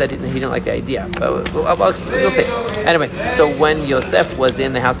wasn't that he didn't like the idea, but we'll see. Anyway, so when Yosef was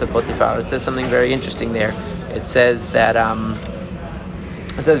in the house of Potiphar, it says something very interesting there. It says that,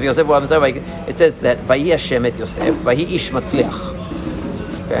 it says that, Vayi Hashem et Yosef, Vayi ish matzliach.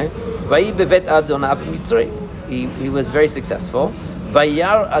 Okay? Vayi bevet adonav mitzri. He was very successful.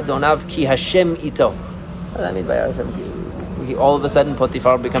 Vayar adonav ki Hashem ito. What does that mean, Vayar Hashem ki? He all of a sudden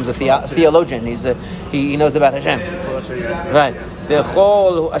Potiphar becomes a theologian. He knows about Hashem. Right. So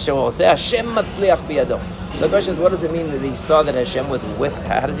the question is, what does it mean that he saw that Hashem was with?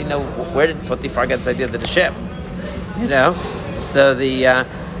 How does he know? Where did Potiphar get this idea that Hashem? So the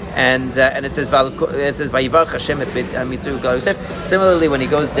and it says Vayivarach Hashem et Mitzri Ugal Yosef. Similarly, when he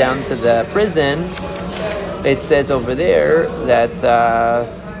goes down to the prison, it says over there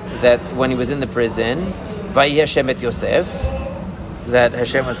that when he was in the prison, Vayi Hashem et Yosef, that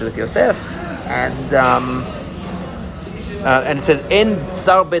Hashem was with Yosef, and it says in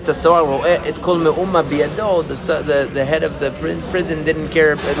Sar Bet Asor Ro'eh et Kol Me'umma Biyado. The head of the prison didn't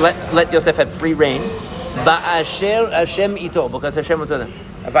care. Let Yosef have free reign. Ba'asher Hashem ito, because Hashem was with him.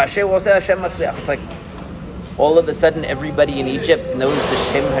 Ba'asher was Hashem matzliach. It's like all of a sudden everybody in Egypt knows the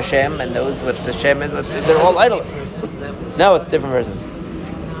Shem Hashem and knows what the Shem is. They're all idol. No, it's a different person.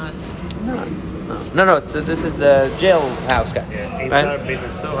 It's not. No. This is the jailhouse guy. Yeah, right?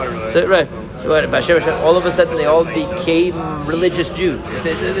 So all of a sudden they all became religious Jews.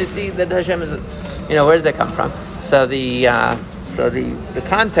 They see that Hashem is, where does that come from? So the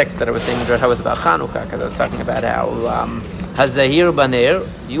context that I was saying in Jorah was about Chanukah, because I was talking about how Hazahir Baner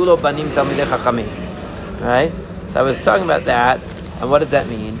Yulo Banim Talmidei Chachamim, right? So I was talking about that, and what does that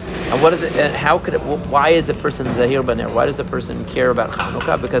mean? And what is it? And how could it? Why is the person Zahir Baner? Why does the person care about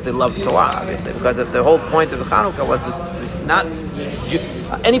Chanukah? Because they love Torah, obviously. Because the whole point of the Chanukah was this not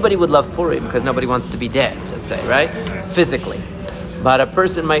anybody would love Purim because nobody wants to be dead. Let's say, right? Physically. But a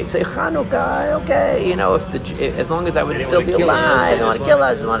person might say Chanukah, okay, as long as I would still be alive, I don't want to kill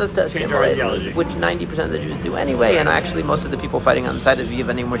us, I just want us to assimilate, which 90% of the Jews do anyway, and actually most of the people fighting on the side of the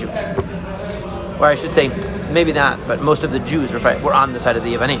Yevanim were Jewish. Or I should say, maybe not, but most of the Jews were on the side of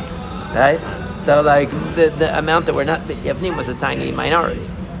the Yevanim, right? So like the amount that were not mityavnim was a tiny minority.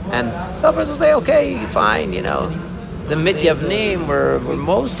 And some person will say, okay, fine, the mityavnim were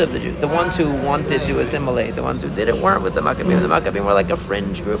most of the Jews, the ones who wanted to assimilate, the ones who didn't weren't with the Maccabim. The Maccabim were like a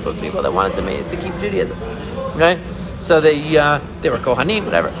fringe group of people that wanted to keep Judaism, right? So they were Kohanim,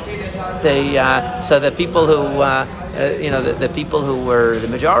 whatever. So the people who the people who were the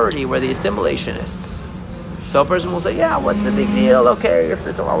majority were the assimilationists. So a person will say, yeah, what's the big deal? Okay, if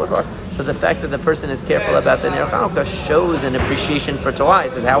the Torah was lost. So the fact that the person is careful about the Ner Chanukah shows an appreciation for Torah. He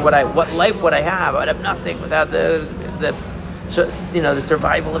says, what life would I have? I would have nothing without the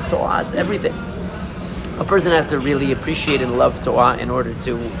survival of Torah. It's everything. A person has to really appreciate and love Torah in order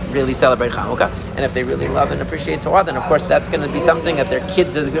to really celebrate Chanukah. And if they really love and appreciate Torah, then of course that's going to be something that their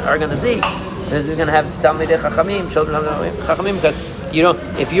kids are going to see. They're going to have Talmidei Chachamim, children of Chachamim, because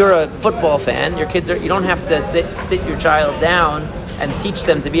if you're a football fan, your kids you don't have to sit your child down and teach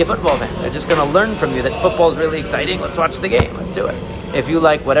them to be a football fan. They're just going to learn from you that football is really exciting. Let's watch the game. Let's do it. If you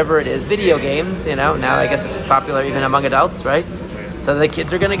like whatever it is, video games, now I guess it's popular even among adults, right? So the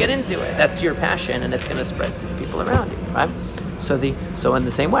kids are going to get into it. That's your passion, and it's going to spread to the people around you, right? So in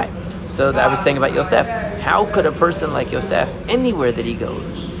the same way. So I was saying about Yosef, how could a person like Yosef, anywhere that he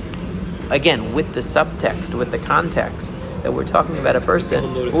goes, again, with the subtext, with the context, that we're talking about a person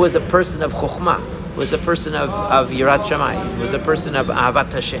who was a person of Chokhmah, who was a person of Yirat Shamayim, who was a person of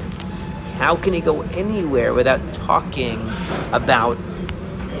Ahavat Hashem. How can he go anywhere without talking about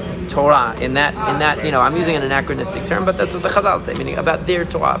Torah in that I'm using an anachronistic term, but that's what the Chazal say, meaning about their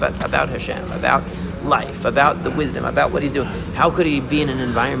Torah, about Hashem, about life, about the wisdom, about what he's doing. How could he be in an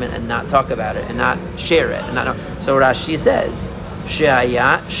environment and not talk about it and not share it and not know? So Rashi says,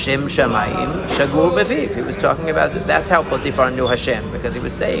 She'aya Shem Shamayim Shagur Befiv. He was talking about that's how Potiphar knew Hashem, because he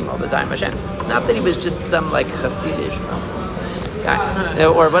was saying all the time Hashem. Not that he was just some like Hasidish guy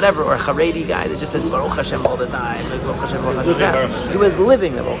or whatever, or Haredi guy that just says Baruch Hashem all the time. Baruch Hashem, Baruch Hashem. He was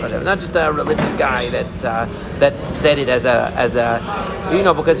living the Baruch Hashem, not just a religious guy that said it as a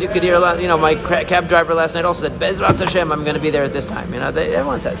because you could hear a lot. My cab driver last night also said Bezrat Hashem, I'm going to be there at this time.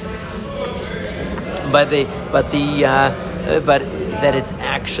 Everyone says that. But that it's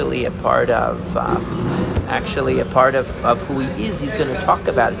actually a part of who he is. He's going to talk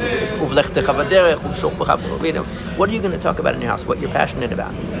about it. What are you going to talk about in your house? What you're passionate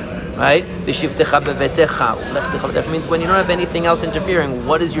about, right? That means when you don't have anything else interfering,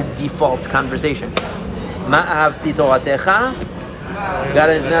 what is your default conversation? Ma'avti Toratecha.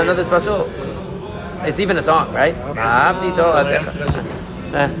 Gotta know this pasuk. It's even a song, right? Ma'avti Toratecha.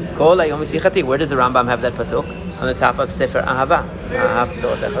 Where does the Rambam have that pasuk? On the top of Sefer Ahava.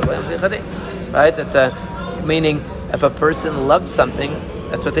 Right? That's meaning if a person loves something,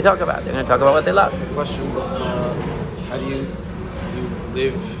 that's what they talk about. They're going to talk about what they love. The question was, how do you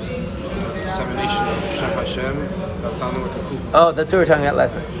live dissemination of Shem Hashem? That sounded like a coup. Oh, that's what we were talking about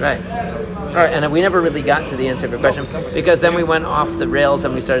last night. Right. All right, and we never really got to the answer of your question, because then we went off the rails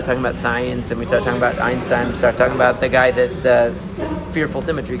and we started talking about science, and we started talking about Einstein, we started talking about the guy the Fearful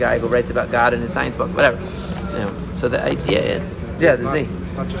Symmetry guy who writes about God in his science book, whatever. So the idea is,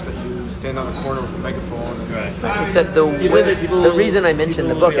 it's not just that you stand on the corner with a megaphone. It's that the reason I mentioned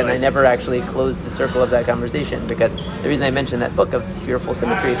the book, and I never actually closed the circle of that conversation, because the reason I mentioned that book of Fearful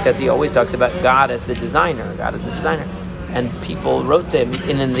Symmetry is because he always talks about God as the designer. And people wrote to him,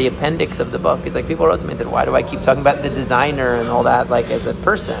 and in the appendix of the book, he's like, people wrote to me and said, why do I keep talking about the designer and all that, like as a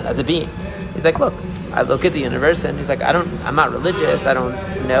person, as a being? He's like, look, I look at the universe, and he's like, I'm not religious, I don't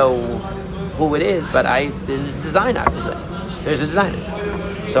know who it is, but there's a design, obviously. There's a designer.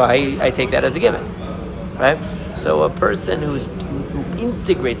 So I take that as a given, right? So a person who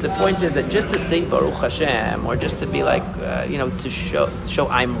integrates, the point is that just to say Baruch Hashem, or just to be like, to show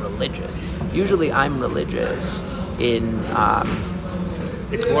I'm religious. Usually I'm religious in...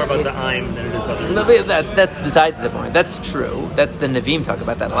 it's more about the I'm than it is about the... That's besides the point. That's true. That's the Nevi'im talk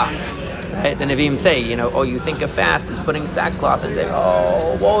about that a lot. Right? The Nevi'im say, you think a fast is putting sackcloth and say,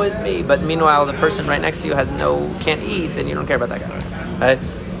 oh, woe is me. But meanwhile, the person right next to you can't eat, and you don't care about that guy. Right?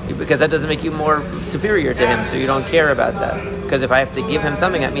 Because that doesn't make you more superior to him, so you don't care about that. Because if I have to give him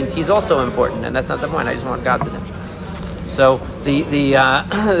something, that means he's also important, and that's not the point. I just want God's attention. So the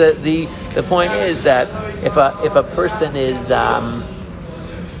point is that if a person is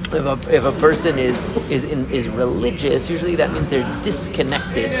if a person is religious, usually that means they're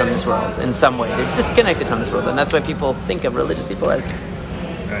disconnected from this world in some way. They're disconnected from this world, and that's why people think of religious people as,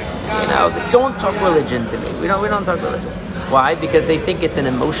 don't talk religion to me. We don't talk religion. Why? Because they think it's an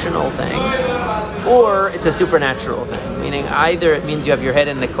emotional thing, or it's a supernatural thing, meaning either it means you have your head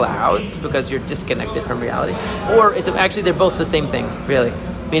in the clouds because you're disconnected from reality, or it's actually they're both the same thing, really,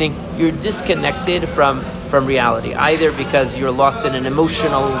 meaning you're disconnected from reality, either because you're lost in an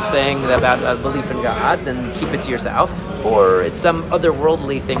emotional thing about a belief in God and keep it to yourself, or it's some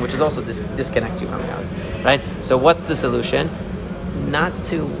otherworldly thing which is also disconnects you from reality, right? So what's the solution? Not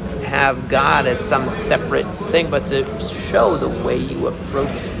to have God as some separate thing, but to show the way you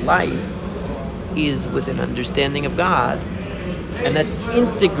approach life is with an understanding of God, and that's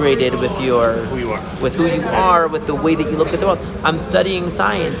integrated with who you are, with the way that you look at the world. I'm studying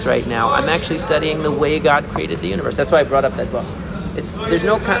science right now. I'm actually studying the way God created the universe. That's why I brought up that book. That's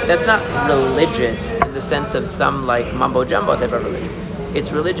not religious in the sense of some like mumbo jumbo type of religion.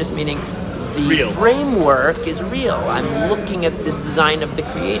 It's religious meaning the framework is real. I'm looking at the design of the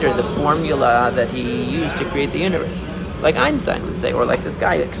creator, the formula that he used to create the universe, like Einstein would say, or like this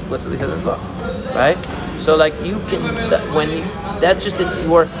guy explicitly says in his book, right? So like you can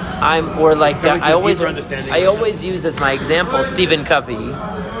I always use as my example Stephen Covey,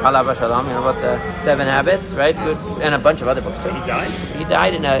 alav shalom, about the 7 Habits, right? And a bunch of other books too. He died. He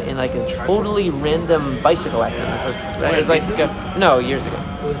died in a totally random bicycle accident. Right? It was like years ago.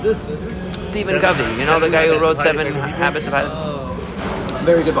 Was this? Stephen Covey, the guy who wrote 7 Habits of Highly.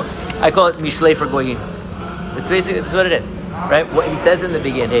 Very good book. I call it Mishlei for Goyim. It's what it is, right? What he says in the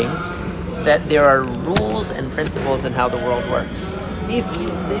beginning, that there are rules and principles in how the world works. If you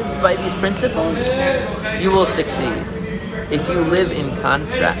live by these principles, you will succeed. If you live in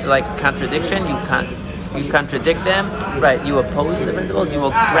contradiction, you contradict them, right? You oppose the principles, you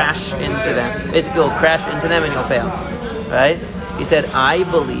will crash into them. Basically, you'll crash into them and you'll fail, right? He said, I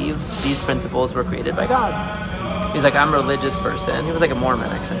believe these principles were created by God. He's like, I'm a religious person. He was like a Mormon,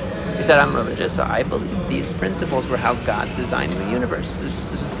 actually. He said, I'm religious, so I believe these principles were how God designed the universe.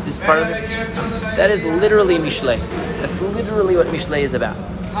 This part of it, that is literally Mishlei. That's literally what Mishlei is about.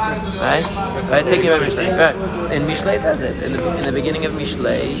 Right? Take you about Mishlei. Right. In Mishlei it says it. In the beginning of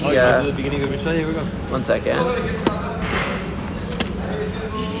Mishlei. The beginning of Mishlei, here we go. One second.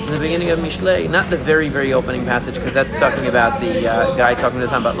 In the beginning of Mishlei, not the very, very opening passage, because that's talking about the guy talking to the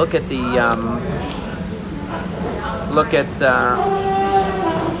sun, but look at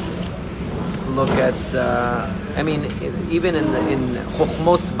even in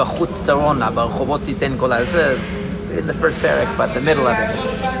Chochmot B'chutz Tzarona, B'rchovot Titen Kol Hazeh, in the first parak, but the middle of it,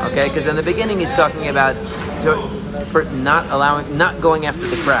 okay? Because in the beginning he's talking about not going after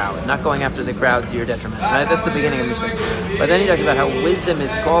the crowd to your detriment, right? That's the beginning of Mishlei. But then he talks about how wisdom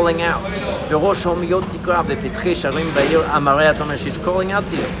is calling out. She's calling out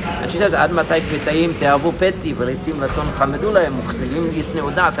to you, and she says, how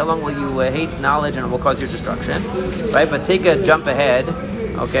long will you hate knowledge and it will cause your destruction, right? But take a jump ahead,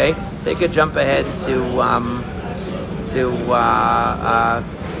 okay? Take a jump ahead to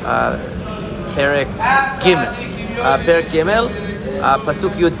Perek Gimel,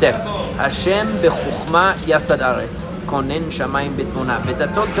 Pasuk Yud Tet. Hashem b'chuchma yasad aretz, konen shamayim b'tvuna,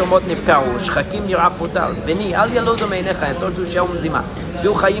 v'datot tomot nifkau, shchakim niraf utal, v'ni al yalozo meinecha, etzor tu sheum zima,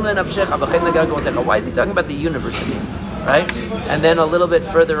 yu chayim lenafshecha, v'chen negar gotecha. Why is he talking about the universe again? Right? And then a little bit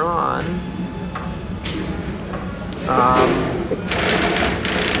further on,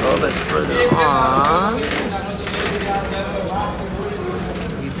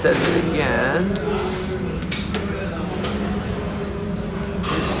 he says it again.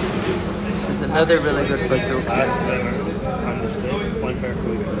 There's another really good pasuk.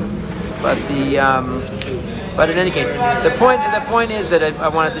 But in any case, the point is that I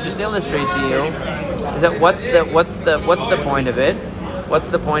wanted to just illustrate to you is that what's the point of it? What's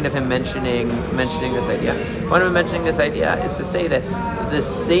the point of him mentioning this idea? The point of him mentioning this idea is to say that the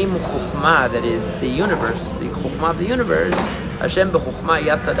same chuchmah that is the universe, the chuchmah of the universe, Hashem b'chuchmah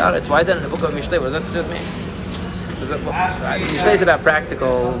yasad aretz. Why is that in the book of Mishlei? What does that have to do with me? Mishlei is about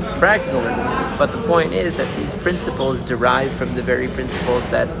practicalism, but the point is that these principles derive from the very principles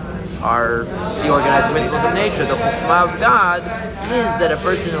that are the organizing principles of nature. The chuchmah of God is that a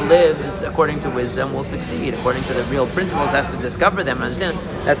person who lives according to wisdom will succeed. According to the real principles, has to discover them and understand them.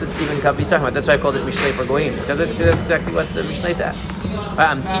 That's what Stephen Covey's talking about. That's why I called it Mishlei for Goyim, because that's exactly what the Mishlei said.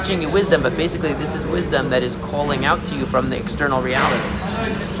 I'm teaching you wisdom, but basically this is wisdom that is calling out to you from the external reality.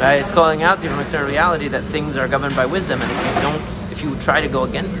 Right? It's calling out to you from external reality that things are governed by wisdom, and if you try to go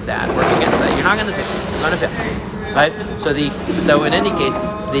against that, work against that, you're not going to fail. You're going to fail. Right? So in any case,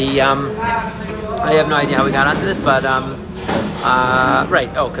 I have no idea how we got onto this, but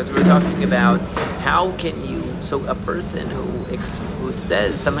because we were talking about how can you. So a person who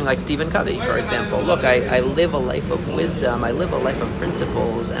says something like Stephen Covey, for example, look, I live a life of wisdom, I live a life of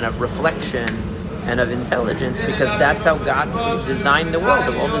principles and of reflection, and of intelligence, because that's how God designed the world.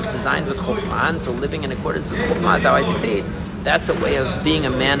 The world is designed with chokhmah, and so living in accordance with chokhmah is how I succeed. That's a way of being a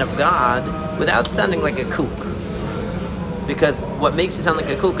man of God without sounding like a kook. Because what makes you sound like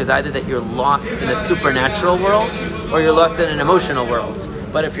a kook is either that you're lost in a supernatural world or you're lost in an emotional world.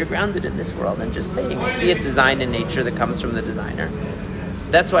 But if you're grounded in this world and just saying, see it designed in nature that comes from the designer.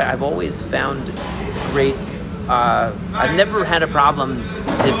 That's why I've always found great... I've never had a problem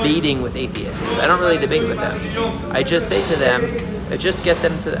debating with atheists. I don't really debate with them. I just say to them, I just get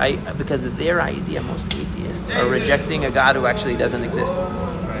them to... because their idea, most atheists, are rejecting a God who actually doesn't exist.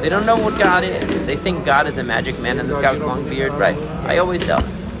 They don't know what God is. They think God is a magic man in the sky with a long beard. Right. I always tell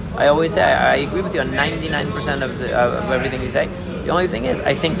them. I always say, I agree with you on 99% of everything you say. The only thing is,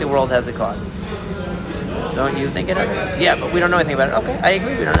 I think the world has a cause. Don't you think it has? Yeah, but we don't know anything about it. Okay, I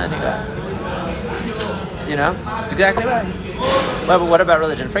agree, we don't know anything about it. You know? It's exactly right. Well, but what about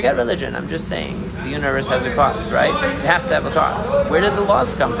religion? Forget religion. I'm just saying, the universe has a cause, right? It has to have a cause. Where did the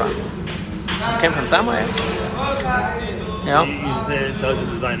laws come from? It came from somewhere. You know? You use the intelligent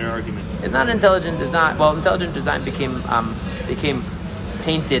designer argument. It's not intelligent design. Well, intelligent design became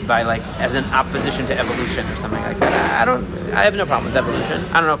tainted by as an opposition to evolution or something like that. I have no problem with evolution.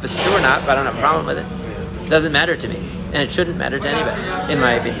 I don't know if it's true or not, but I don't have a problem with it. It doesn't matter to me, and it shouldn't matter to anybody, in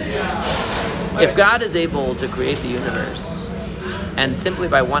my opinion. If God is able to create the universe, and simply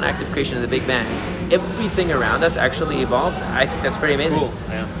by one act of creation of the Big Bang, everything around us actually evolved, I think that's pretty amazing. Cool.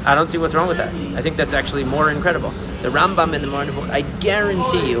 Yeah. I don't see what's wrong with that. I think that's actually more incredible. The Rambam in the morning book, I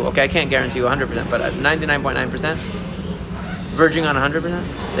guarantee you, okay, I can't guarantee you 100%, but at 99.9%, verging on 100%,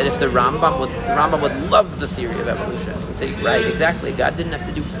 that if the Rambam would love the theory of evolution. He'd say, right, exactly. God didn't have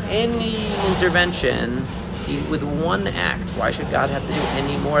to do any intervention with one act. Why should God have to do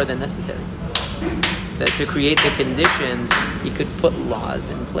any more than necessary? That to create the conditions, he could put laws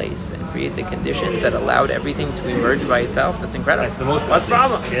in place and create the conditions that allowed everything to emerge by itself. That's incredible. That's the most. What's the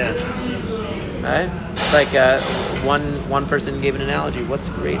problem? Yeah. Right? It's like one person gave an analogy. What's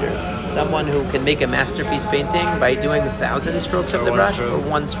greater? Someone who can make a masterpiece painting by doing 1,000 strokes of the brush or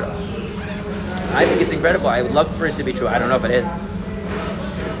one stroke? I think it's incredible. I would love for it to be true. I don't know if it is,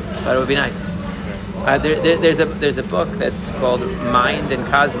 but it would be nice. There's a book that's called Mind and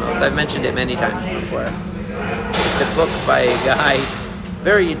Cosmos. I've mentioned it many times before. It's a book by a guy,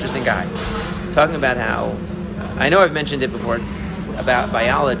 very interesting guy, talking about how, I know I've mentioned it before, about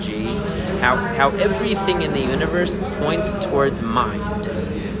biology, how everything in the universe points towards mind.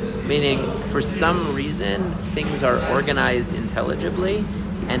 Meaning, for some reason, things are organized intelligibly,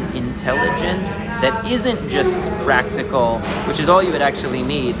 and intelligence that isn't just practical, which is all you would actually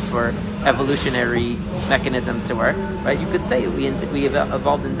need for evolutionary mechanisms to work, right? You could say we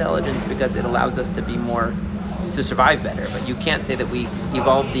evolved intelligence because it allows us to survive better, but you can't say that we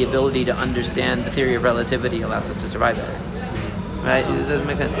evolved the ability to understand the theory of relativity allows us to survive better, right? It doesn't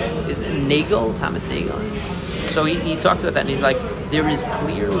make sense. Is Thomas Nagel? So he talks about that, and he's like, there is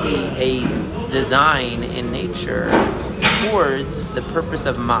clearly a design in nature towards the purpose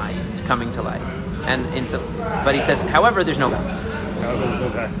of mind coming to life, but he says, however, there's no God.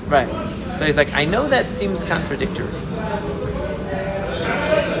 Right. So he's like, I know that seems contradictory.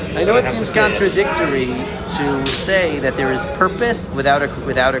 I know it seems contradictory to say that there is purpose without a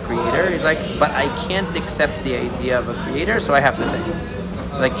creator. He's like, but I can't accept the idea of a creator, so I have to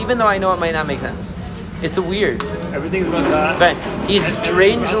say, like, even though I know it might not make sense. It's a weird. Everything's about God. Right. He's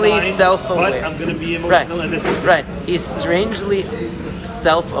strangely self-aware. But I'm going to be emotional in this. Right. He's strangely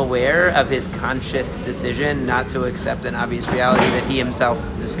self-aware of his conscious decision not to accept an obvious reality that he himself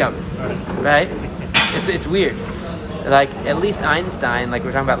discovered. Right? It's weird. Like, at least Einstein, like we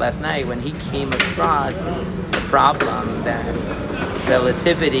were talking about last night, when he came across the problem that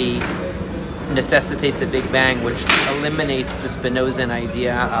relativity necessitates a Big Bang, which eliminates the Spinozan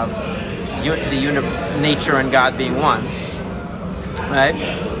idea of nature and God being one, right?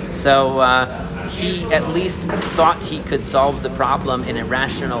 So he at least thought he could solve the problem in a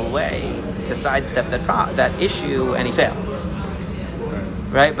rational way to sidestep that issue, and he failed,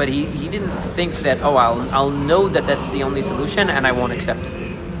 right? But he didn't think that, I'll know that that's the only solution and I won't accept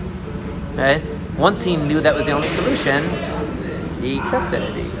it, right? Once he knew that was the only solution, he accepted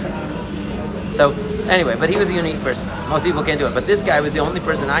it. So anyway, but he was a unique person. Most people can't do it, but this guy was the only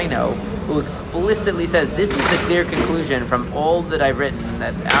person I know who explicitly says this is the clear conclusion from all that I've written,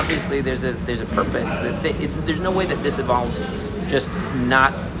 that obviously there's a purpose, that there's no way that this evolved just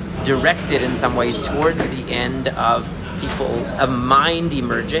not directed in some way towards the end of a mind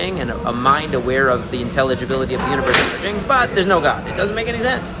emerging and a mind aware of the intelligibility of the universe emerging, but there's no God. It doesn't make any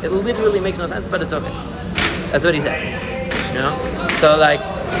sense. It literally makes no sense, but it's okay. That's what he said. You know? So like,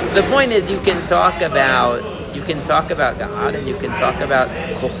 the point is you can talk about God and you can talk about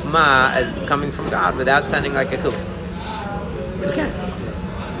Chokhmah as coming from God without sounding like a kook. You can.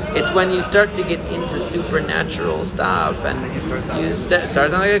 It's when you start to get into supernatural stuff and you start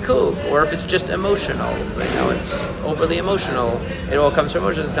sounding like a kook, or if it's just emotional, it's overly emotional, it all comes from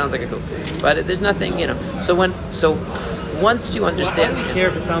emotion, it sounds like a kook. But there's nothing, So once you understand, why do you care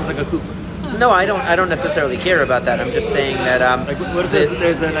if it sounds like a kook? No, I don't necessarily care about that. I'm just saying that. What if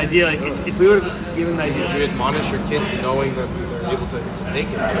there's an idea, like if we were given the idea, you admonish your kids knowing that they're able to take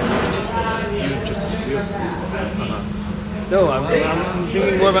it, you just dispute. No, I'm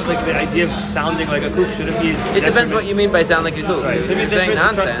thinking more about like the idea of sounding like a kook. Should it be? It depends what you mean by sound like a kook. Right. If you're saying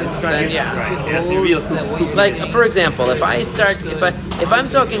nonsense, then yeah. Right. Like for example, if I'm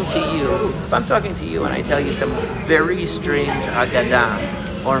talking to you and I tell you some very strange agadah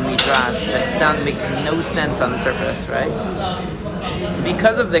or midrash that makes no sense on the surface, right?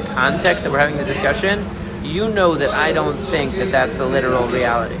 Because of the context that we're having the discussion, you know that I don't think that that's the literal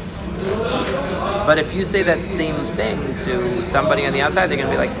reality. But if you say that same thing to somebody on the outside, they're going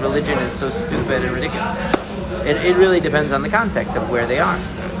to be like, religion is so stupid and ridiculous. It really depends on the context of where they are.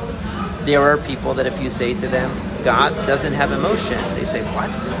 There are people that if you say to them, God doesn't have emotion, they say, what?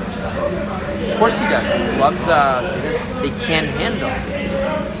 Of course he does. He loves us. They can't handle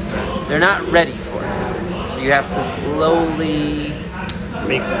it. They're not ready for it. So you have to slowly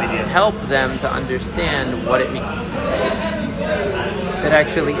help them to understand what it means. That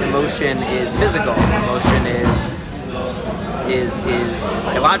actually emotion is physical. Emotion is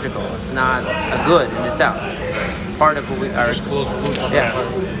biological. It's not a good in itself. It's part of who we are. Just close the loop on Yeah.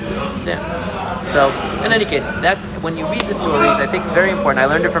 So, in any case, that's when you read the stories. I think it's very important. I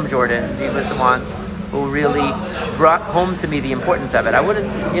learned it from Jordan. He was the one who really brought home to me the importance of it. I wouldn't,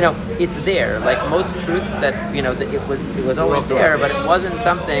 it's there. Like most truths that, it was always there, but it wasn't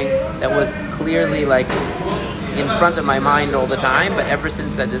something that was clearly like in front of my mind all the time. But ever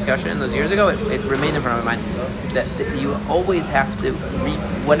since that discussion those years ago, it remained in front of my mind. That you always have to,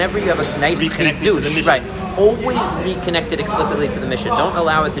 whenever you have a nice chidush, right? Always reconnect it explicitly to the mission. Don't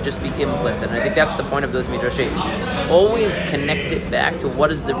allow it to just be implicit. And I think that's the point of those midrashim. Always connect it back to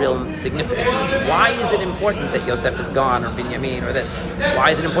what is the real significance. Why is it important that Yosef is gone or Binyamin or this?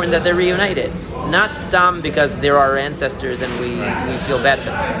 Why is it important that they're reunited? Not stam because they're our ancestors and we feel bad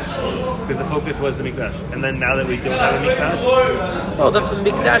for them. Because the focus was the mikdash, and then now that we don't have a mikdash, well, the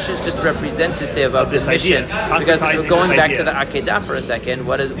mikdash is just representative of this mission. Because going back to the Akedah for a second,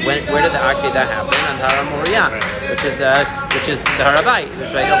 where did the Akedah happen? On Har Moriah, which is the Rabbi, which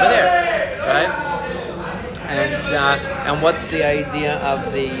is right over there, right? And what's the idea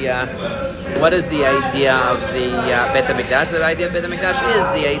of the Beit HaMikdash? The idea of Beit HaMikdash is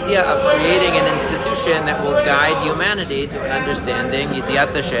the idea of creating an institution that will guide humanity to an understanding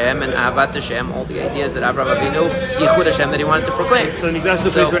Yidiyat Hashem and Ahavat Hashem, all the ideas that Avraham Avinu, Yichud Hashem, that he wanted to proclaim. So the Mikdash is a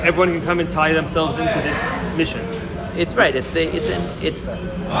place where everyone can come and tie themselves into this mission. It's right. It's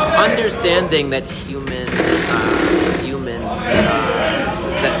understanding that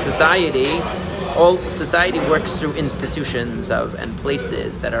that society works through institutions and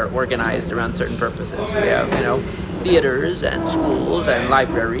places that are organized around certain purposes. We have, theaters and schools and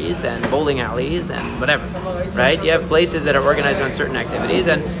libraries and bowling alleys and whatever, right? You have places that are organized around certain activities,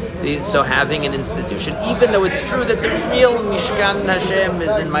 and so having an institution, even though it's true that the real Mishkan Hashem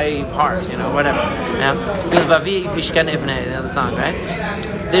is in my heart, whatever. Bilvavi Mishkan Evnei, the song, right?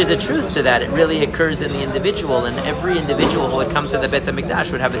 There's a truth to that. It really occurs in the individual, and every individual who would come to the Beit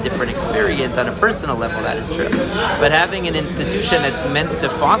HaMikdash would have a different experience on a personal level. That is true. But having an institution that's meant to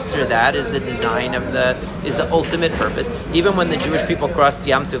foster that is the design of is the ultimate purpose. Even when the Jewish people crossed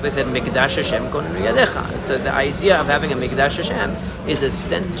Yam Suf, they said Mikdash Hashem Konu Yadecha. So the idea of having a Mikdash Hashem is a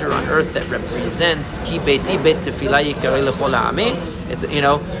center on earth that represents Ki Beiti Beit Tefillah Yikarei L'chol Ha'amim. It's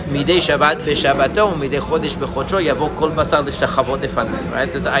Midei Shabbat b'Shabbato, Midei Chodesh b'Chodesho, Yavo Kol Basar L'Shtachavot Lefanai. Right.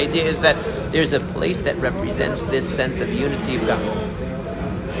 The idea is that there's a place that represents this sense of unity of God.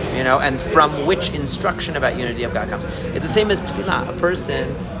 And from which instruction about unity of God comes. It's the same as tefillah. A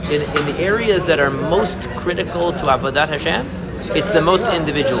person in the areas that are most critical to Avodat Hashem, it's the most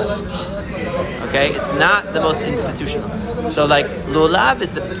individual. Okay? It's not the most institutional. So like lulav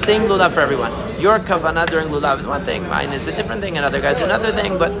is the same lulav for everyone. Your kavanah during lulav is one thing, mine is a different thing, another guy's another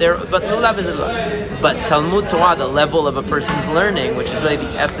thing, but lulav is a lulav. But Talmud Torah, the level of a person's learning, which is really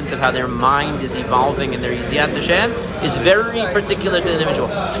the essence of how their mind is evolving in their Yidiyat Hashem, is very particular to the individual.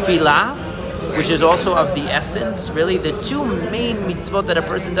 Tefillah, which is also of the essence, really the two main mitzvot that a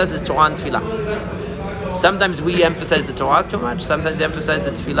person does is Torah and Tefillah. Sometimes we emphasize the Torah too much, sometimes we emphasize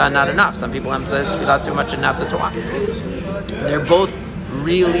the Tefillah not enough. Some people emphasize the Tefillah too much and not the Torah. they're both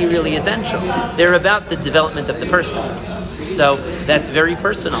really, really essential. They're about the development of the person. So that's very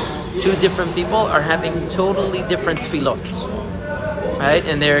personal. Two different people are having totally different tefillot, right?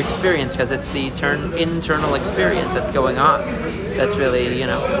 And their experience, because it's the internal experience that's going on. That's really,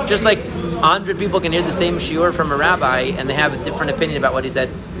 just like 100 people can hear the same shiur from a rabbi and they have a different opinion about what he said.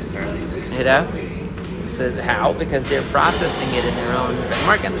 So how? Because they're processing it in their own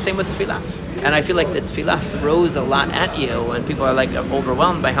framework, and the same with tefillah. And I feel like the tefillah throws a lot at you, and people are like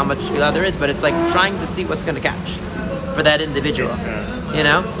overwhelmed by how much tefillah there is, but it's like trying to see what's going to catch for that individual.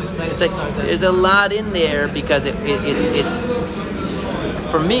 It's like there's a lot in there, because it's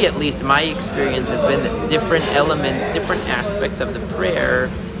for me at least, my experience has been that different elements, different aspects of the prayer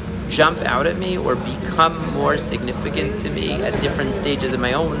jump out at me or become more significant to me at different stages of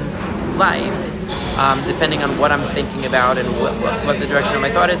my own life, depending on what I'm thinking about and what the direction of my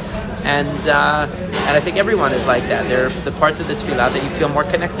thought is. And I think everyone is like that. There are the parts of the tefillah that you feel more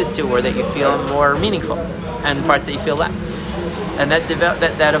connected to, or that you feel more meaningful, and parts that you feel less. And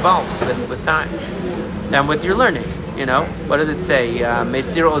that evolves with time and with your learning. What does it say?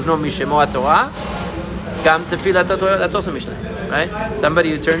 Meisir ozno mishemoa Torah, gam tefillat Torah. That's also Mishnah, right?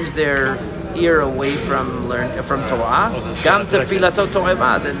 Somebody who turns their ear away from Torah, gam tefillat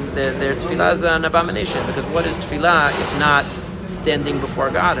Torah, then their tefillah is an abomination. Because what is tefillah if not standing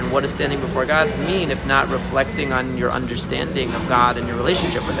before God? And what does standing before God mean if not reflecting on your understanding of God and your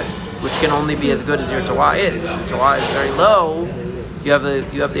relationship with Him, which can only be as good as your Torah is. If the Torah is very low, you have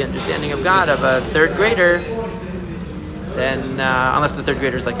the understanding of God of a third grader. Then unless the third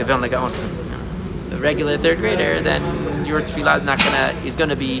grader is like the Vilna Gaon, the regular third grader, then your tefillah is going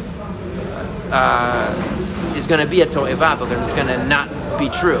to be a to'eva, because it's going to not be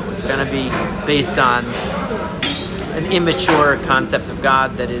true. It's going to be based on an immature concept of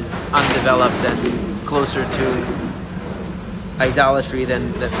God that is undeveloped and closer to idolatry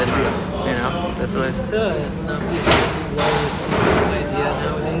than real. That's what seems to not be well received idea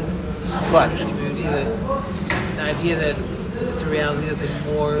nowadays in the Jewish community. The idea that it's a reality that the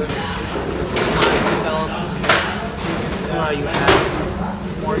more minds developed, the more you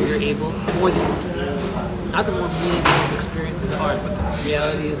have, the more you're able, not the more meaningful these experiences are, but the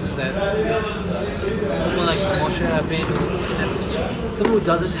reality is that someone like Moshe Rabbeinu, someone who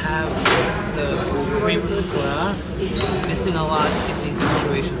doesn't have the framework of Torah, is missing a lot in these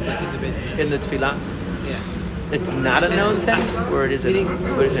situations, like in the Beit in the tefillah. Yeah. It's not a known text, or it is a...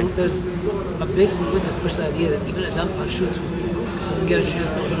 There's a big movement to push the idea that even Adam Pashut doesn't get a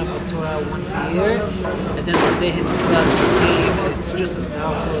chance to open up a Torah once a year, and then one day his tefillah is the same, and it's just as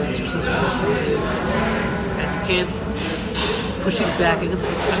powerful, it's just as transformative, and you can't push it back against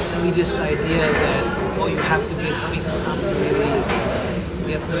the elitist idea that, you have to be a Talmid Chacham to really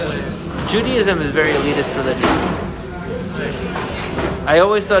get somewhere. Judaism is a very elitist religion. I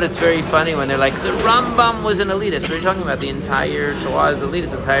always thought it's very funny when they're like, the Rambam was an elitist. What are you talking about? The entire Torah is elitist.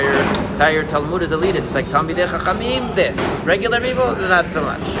 The entire Talmud is elitist. It's like Talmidei Chachamim, this. Regular people, not so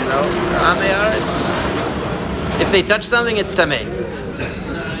much. If they touch something, it's Tamei.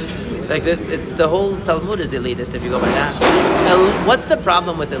 Like it's the whole Talmud is elitist if you go by that. What's the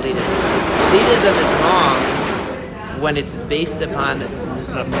problem with elitism? Elitism is wrong when it's based upon,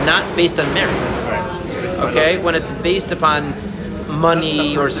 not based on merit. Okay? When it's based upon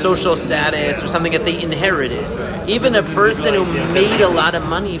money or social status or something that they inherited. Even a person who made a lot of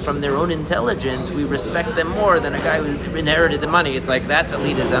money from their own intelligence, we respect them more than a guy who inherited the money. It's like, that's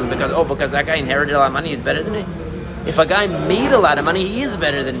elitism because that guy inherited a lot of money, he's better than me. If a guy made a lot of money, he is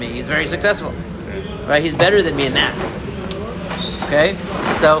better than me. He's very successful. Right? He's better than me in that. Okay?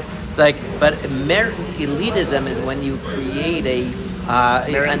 So it's like, but elitism is when you create a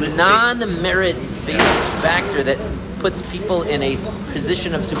non-merit based factor that puts people in a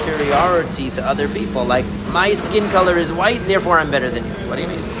position of superiority to other people. Like, my skin color is white, therefore I'm better than you. What do you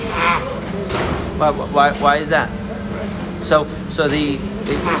mean? Why is that? So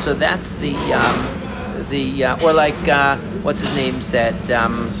that's or like what's his name said,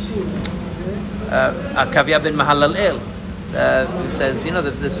 Kavya ben Mahalalel says,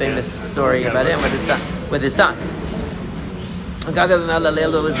 the famous story about him with his son. Kavya ben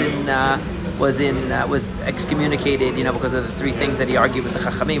Mahalalel was excommunicated, because of the three things that he argued with the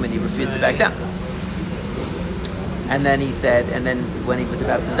Chachamim, and he refused to back down. And then when he was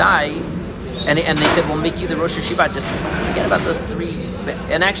about to die, and they said, we'll make you the Rosh Hashiva, just forget about those three.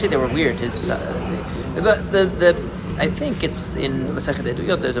 And actually they were weird. I think it's in Masechet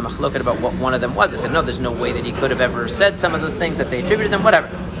Eduyot, there's a machloket about what one of them was. They said, no, there's no way that he could have ever said some of those things that they attributed to him, whatever.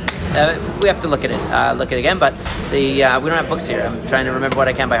 we have to look at it again. But we don't have books here. I'm trying to remember what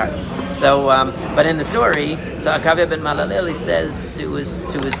I can by heart. So, but in the story, so Akavia ben Malalel says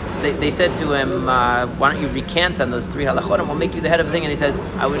they said to him, why don't you recant on those 3 halachot and we'll make you the head of the thing? And he says,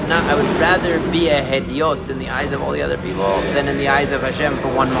 I would rather be a hediot in the eyes of all the other people than in the eyes of Hashem for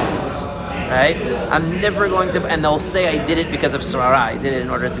one moment. Right? I'm never going to, and they'll say I did it because of Sarah. I did it in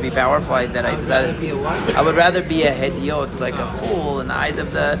order to be powerful. I would rather be a hediot, like a fool in the eyes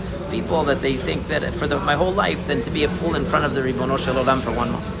of the people that they think that my whole life than to be a fool in front of the Ribono Shel Olam for one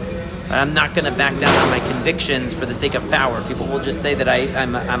moment. I'm not going to back down on my convictions for the sake of power. People will just say that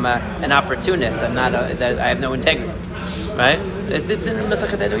I'm an opportunist. That I have no integrity, right? It's in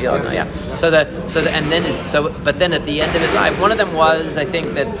Masachet Eduyot, no, yeah. But then at the end of his life, one of them was, I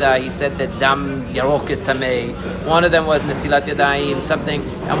think that he said that Dam Yarok is Tamei. One of them was Netilat Yadayim, something,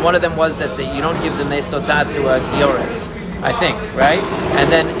 and one of them was that you don't give the Mesotat to a Gioret. I think, right? And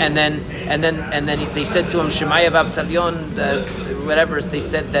then they said to him, Shemaya Vavtalion, whatever. They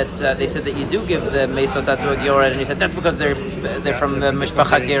said that you do give the Meisota to a Gioret, and he said that's because they're from the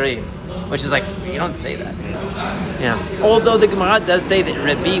Mishpachat Gerim, which is like you don't say that. Yeah. Although the Gemara does say that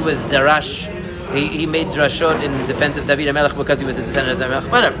Rabbi was darash, he made drashot in defense of David HaMelech because he was a descendant of David HaMelech.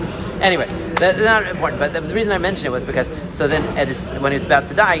 Whatever. Anyway, that's not important. But the reason I mentioned it was because when he was about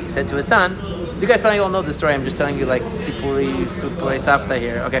to die, he said to his son. You guys probably all know the story. I'm just telling you like Sipuri Safta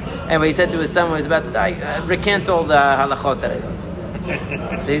here. Okay. Anyway, he said to his son when he was about to die, recant all the halachot that I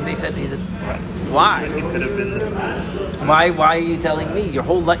did. He said, why? Why are you telling me? Your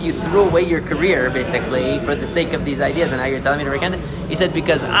whole life, you threw away your career basically for the sake of these ideas, and now you're telling me to recant it? He said,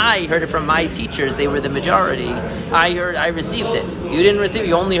 because I heard it from my teachers. They were the majority. I received it. You didn't receive it.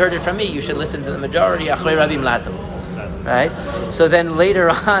 You only heard it from me. You should listen to the majority. Achrei Rabim Latam. Right? So then later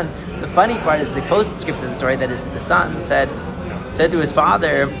on, the funny part is the postscript of the story that is the son said to his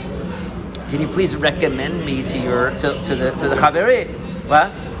father, "Can you please recommend me to the Chaveri?"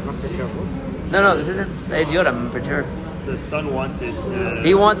 What? No, this isn't the Idiot. I'm pretty sure. The son wanted.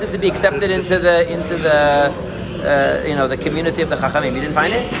 He wanted to be accepted into the the community of the Chachamim. You didn't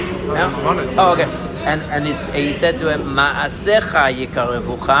find it? No. Oh, okay. And he said to him, "Ma'asecha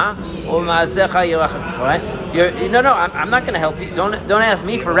yikarevucha, or ma'asecha yirachach." Right? I'm not going to help you. Don't ask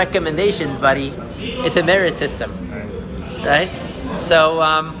me for recommendations, buddy. It's a merit system, right? So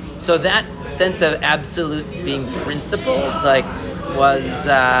that sense of absolute being principled, like, was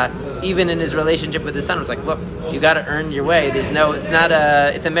even in his relationship with his son. It was like, look, you got to earn your way. It's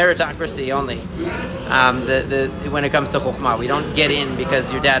a meritocracy only. When it comes to chokhmah, we don't get in because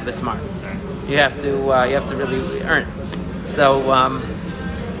your dad was smart. You have to really earn. So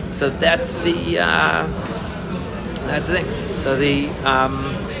that's the thing.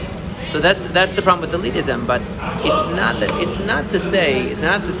 So that's the problem with elitism. But it's not to say.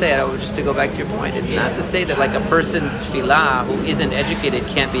 Just to go back to your point, it's not to say that like a person's tefillah who isn't educated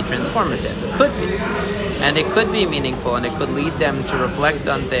can't be transformative. It could be, and it could be meaningful, and it could lead them to reflect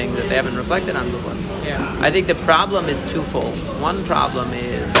on things that they haven't reflected on before. Yeah. I think the problem is twofold. One problem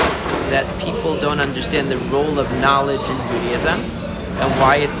is that people don't understand the role of knowledge in Judaism and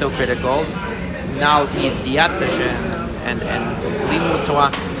why it's so critical. Now, Yediat Hashem and Limud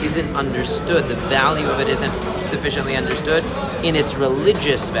Torah isn't understood. The value of it isn't sufficiently understood in its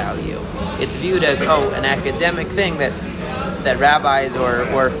religious value. It's viewed as an academic thing that rabbis or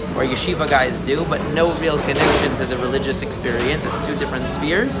yeshiva guys do, but no real connection to the religious experience. It's two different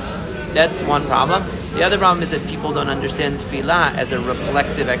spheres. That's one problem. The other problem is that people don't understand tefillah as a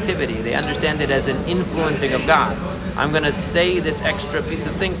reflective activity. They understand it as an influencing of God. I'm going to say this extra piece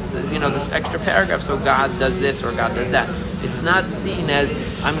of things, this extra paragraph, so God does this or God does that. It's not seen as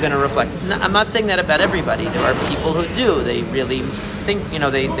I'm going to reflect. I'm not saying that about everybody. There are people who do. They really think,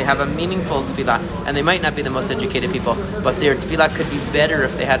 they have a meaningful tefillah, and they might not be the most educated people, but their tefillah could be better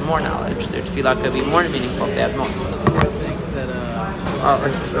if they had more knowledge. Their tefillah could be more meaningful if they had more.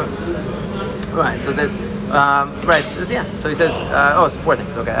 Right. So there's right. So he says, it's 4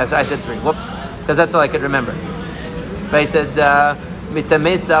 things. Okay, I said 3. Whoops, because that's all I could remember. But he said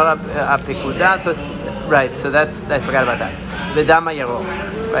mitamei sar apikuda. So right. So that's I forgot about that. V'dama yaro.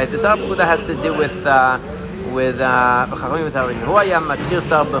 Right. The sar apikuda has to do with chachamim v'tarim. Hu haya matir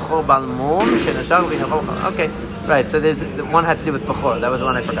sar bechor bal mum shenashar v'nechol. Okay. Right. So there's one had to do with bechor. That was the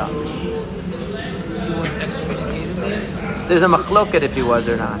one I forgot. He was excommunicated there. There's a machloket if he was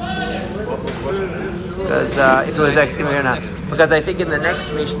or not. Because if he was excommunicated or not. Because I think in the next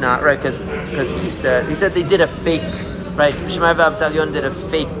Mishnah, right? Because he said they did a fake, right? Shemai v'Avtalion did a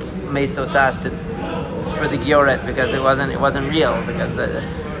fake Mesotat for the Gioret because it wasn't real because they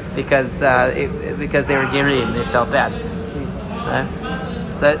were Gerim, they felt bad. Right?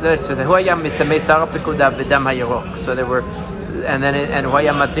 So there were, and then and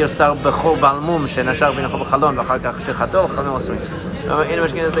והיה מתיר שר בכור בעלמום שנשר בינכו בחלון ואחר כך שחטו וחלון עשוי. הנה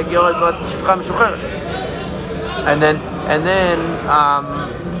משכנת בגיורת ועוד שפחה משוחררת. And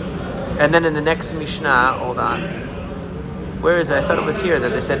then in the next Mishnah, hold on. Where is it? I thought it was here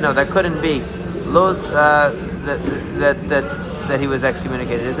that they said no, that couldn't be. That he was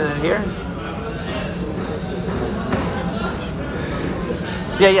excommunicated. Isn't it here?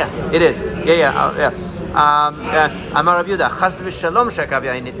 Yeah, it is. Yeah. Amar Rabbi Yehuda, Chas v'Shalom shakav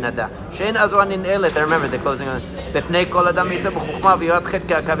yain nitnada. Shein azwa nin'elet. I remember the closing on B'fnei kol adam yisa b'chuchma v'yorat chet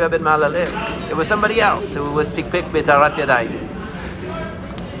ka'akavya ben ma'alaleh. It was somebody else who was pikpik b'tarat yadayim.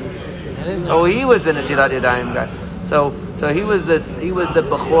 Oh, he was the Netilat Yadayim guy. So he was the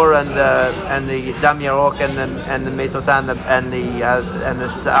Bechor and the Dam Yarok and the Mesotan and the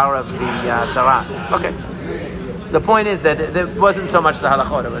Sa'ar of the Tarat. Okay. The point is that it wasn't so much the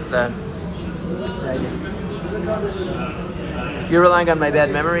halachot; it was the idea. You're relying on my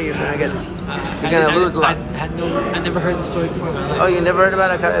bad memory. You're gonna lose a lot. I never heard the story before in my life. Oh, you never heard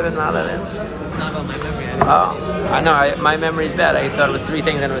about Akav and Ma'alaleh? It's not about my memory. I know. My memory is bad. I thought it was 3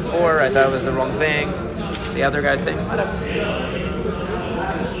 things and it was 4. I thought it was the wrong thing. The other guy's thing. Whatever.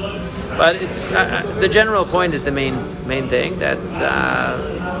 But it's the general point is the main thing that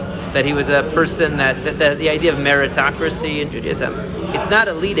he was a person that the idea of meritocracy in Judaism. It's not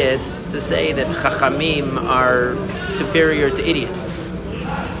elitist to say that Chachamim are superior to idiots.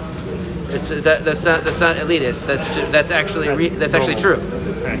 That's not elitist. That's actually true.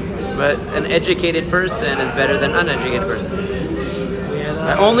 But an educated person is better than an uneducated person.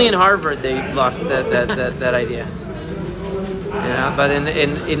 Only in Harvard they lost that idea. Yeah, but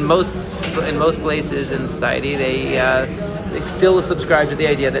in most places in society they still subscribe to the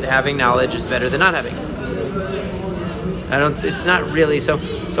idea that having knowledge is better than not having. It's not really so.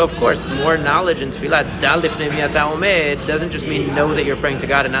 So of course, more knowledge in tefillah dal lifnei miyata omed doesn't just mean know that you're praying to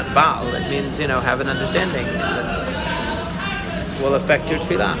God and not baal. It means have an understanding that will affect your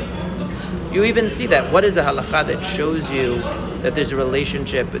tefillah. You even see that. What is a halakha that shows you that there's a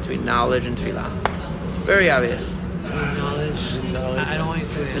relationship between knowledge and tefillah? Very obvious. Knowledge. I don't want you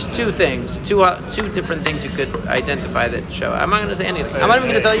to say that. There's 2 things, two different things you could identify that show. I'm not going to say anything. I'm not even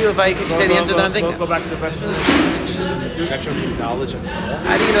going to tell you if I say the answer that I'm thinking. Go back to the question. There's a connection between knowledge and tefillah.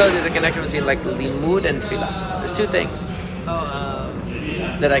 How do you know there's a connection between limud and tefillah? There's 2 things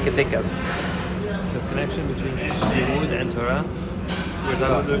that I could think of. The connection between limud and Torah.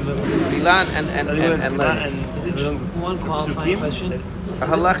 Tefillah and learning. Is it one qualifying question?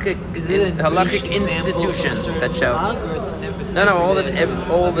 Halachic institutions that show. No, all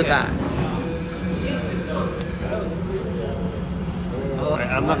the time.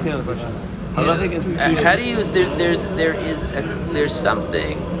 I'm not clear on the question. Halachic institutions. How do you use there's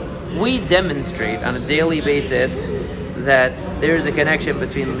something we demonstrate on a daily basis that there is a connection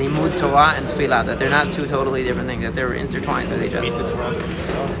between limud Torah and tefillah, that they're not 2 totally different things, that they're intertwined with each other.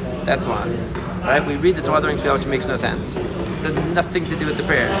 That's why. Right? We read the Torah during tefillah, which makes no sense. It has nothing to do with the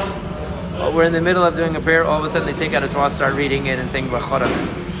prayer. Well, we're in the middle of doing a prayer, all of a sudden they take out a Torah, start reading it and saying Bachor.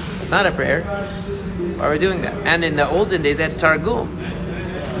 It's not a prayer. Why are we doing that? And in the olden days, they had Targum,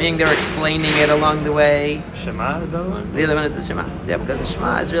 meaning they were explaining it along the way. Shema is the other one? The other one is the Shema. Yeah, because the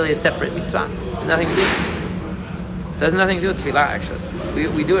Shema is really a separate mitzvah. Nothing to do with it. It has nothing to do with tefillah, actually.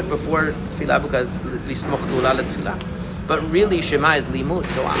 We do it before tefillah because lismoch geula letefillah. But really, Shema is limud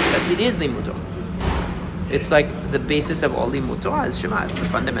Torah. But it is limud Torah. It's like the basis of all limud Torah is Shema. It's the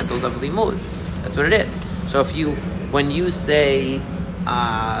fundamentals of limud. That's what it is. So when you say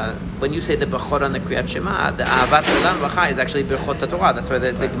the Bechor on the Kriyat Shema, the Ahavat Olam Vacha is actually Berchot Torah. That's why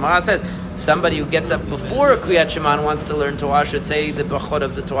the Gemara says somebody who gets up before a Kriyat Shema and wants to learn Torah should say the Bechor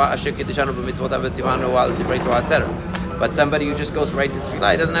of the Torah, Asher Kedishanu b'mitzvotav v'tzivanu al divrei Torah, etc. But somebody who just goes right to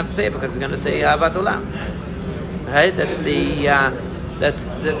Tefillah, he doesn't have to say it because he's going to say Ahavat Olam. Right? That's the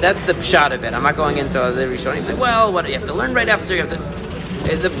pshat of it. I'm not going into the Rishonim. Say, well, what you have to learn right after. You have to.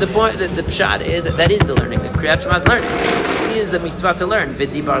 The point, the pshat is that is the learning. The Kriyat Shema is learning. It is the mitzvah to learn.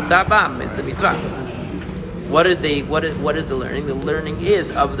 V'dibarta bam is the mitzvah. What is the learning? The learning is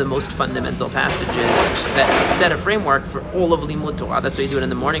of the most fundamental passages that set a framework for all of limud Torah. That's why you do it in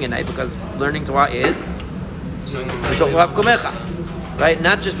the morning and night, because learning Torah is right?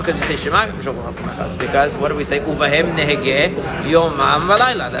 Not just because you say Shema, it's because what do we say? Uvahem nehege yomam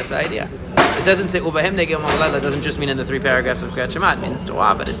v'layla. That's the idea. It doesn't say Uvahem nehege yomam v'layla. It doesn't just mean in the 3 paragraphs of Kriyat Shema. It means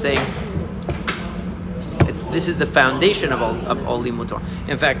Torah, but it's saying this is the foundation of all limud Torah.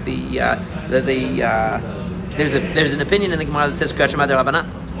 In fact, there's an opinion in the Gemara that says Kriyat Shema derabanan.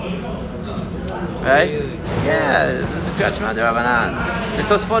 Right? Yeah, it's Kriyat Shema D'Rabbanan. The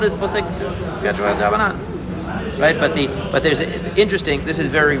Tosfot is posek Kriyat Shema D'Rabbanan. Right? But there's interesting. This is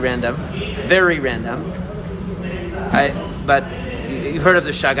very random. But you've heard of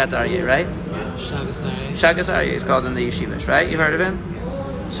the Shagat Aryeh, right? Shagas Aryeh is called in the yeshivas, right? You've heard of him?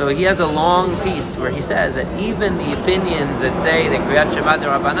 So he has a long piece where he says that even the opinions that say that Kriyat Shema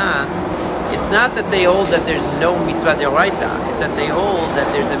D'Rabbanan, it's not that they hold that there's no mitzvah d'oraita. It's that they hold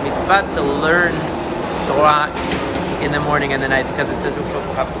that there's a mitzvah to learn Torah in the morning and the night, because it says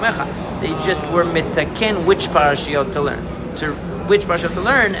they just were mitaken which parashiot to learn.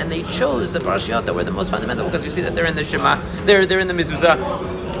 And they chose the parashiot that were the most fundamental, because you see that they're in the Shema, they're in the Mezuzah,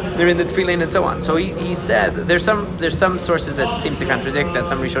 they're in the Tefillin, and so on. So he says there's some sources that seem to contradict that,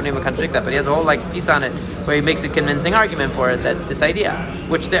 some Rishonim will contradict that, but he has a whole piece on it where he makes a convincing argument for it, that this idea,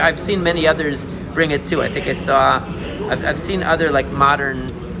 which I've seen many others bring it too. I think I've seen other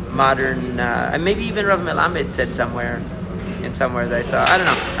modern, and maybe even Rav Melamed said somewhere that I saw. I don't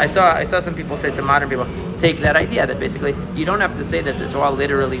know. I saw some people say, some modern people take that idea that basically you don't have to say that the Torah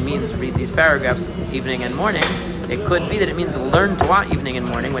literally means read these paragraphs evening and morning. It could be that it means learn Torah evening and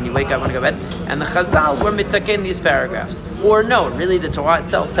morning when you wake up, when you go to bed. And the Chazal were mitaken these paragraphs. Or no, really the Torah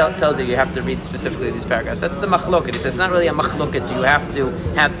itself tells you have to read specifically these paragraphs. That's the machloket. He says it's not really a machloket. You have to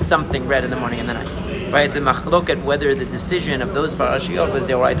have something read in the morning and the night. Right? It's a machloket whether the decision of those parashiot was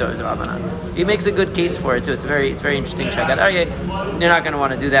deoraita or d'Rabbanan. He makes a good case for it too. It's very interesting. Shagat Aryeh. You're not going to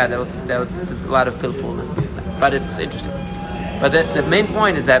want to do that. That was a lot of pilpul. But it's interesting. But the main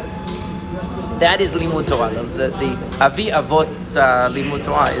point is that is limud Torah. The avi avot limud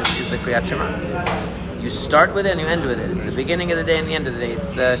Torah is the Kriyat Shema. You start with it and you end with it. It's the beginning of the day and the end of the day.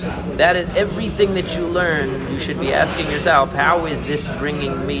 That is everything that you learn. You should be asking yourself, how is this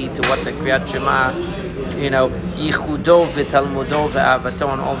bringing me to what the Kriyat Shema, yichudo v'talmudo v'avato,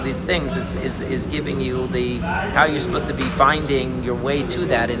 and all these things is giving you how you're supposed to be finding your way to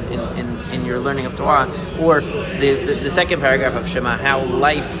that in your learning of Torah. Or the second paragraph of Shema, how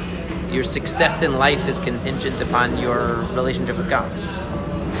your success in life is contingent upon your relationship with God.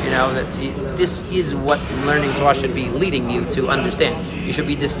 That this is what learning Torah should be leading you to understand. You should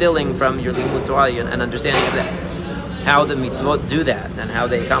be distilling from your limud Torah an understanding of that, how the mitzvot do that and how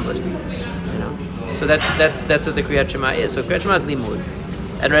they accomplish them. So that's what the Kriyat Shema is. So Kriyat Shema is limud,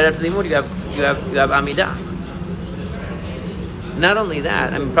 and right after limud you have amidah. Not only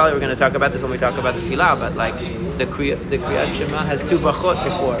that, probably we're going to talk about this when we talk about the tefillah, but the Kriyat Shema has two brachot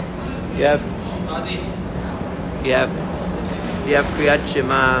before. You have Kriyat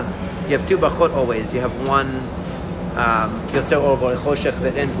Shema. You have two brachot always. You have one Yotzer Or Choshech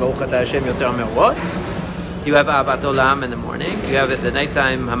that ends Baruch Atah Hashem Yotzer HaMeorot. You have Ahavat Olam in the morning. You have at the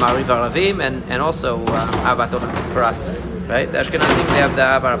nighttime Hamari Varavim, and also Ahavat Olam for us, right? The Ashkenazim, they have the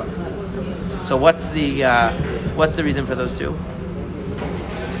Ahavat. So what's the reason for those two?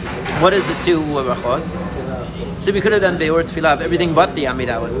 What is the two brachot? So we could have done Be'or Tefillah of everything but the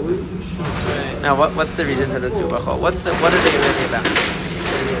Amidah. Now, what's the reason for those two brachot? What are they really about?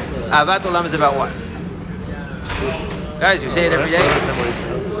 Ahavat Olam is about what? Guys, you say it every day.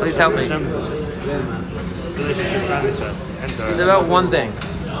 Please help me. It's about one thing.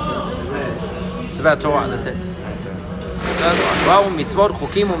 It's about Torah. That's it. Mitzvot,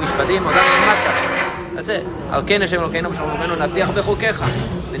 chukim, u'mishpatim, that's it. Al ken Hashem Elokeinu b'shalom Rabbeinu nasiach b'chukecha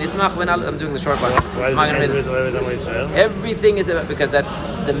v'nismach v'nal. I'm doing the short part. I'm not going to read it. Everything is about, because that's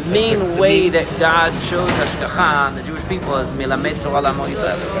the main way that God shows hashgacha on the Jewish people is milamed Torah l'amo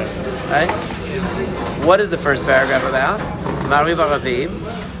Yisrael. Right? What is the first paragraph about? Ma'ariv Aravim.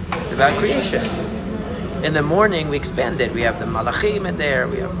 It's about creation. In the morning, we expand it. We have the malachim in there.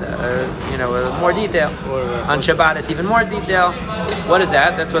 We have the, more detail. On Shabbat, it's even more detail. What is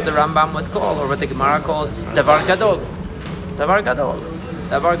that? That's what the Rambam would call, or what the Gemara calls, Davar Gadol. Davar Gadol.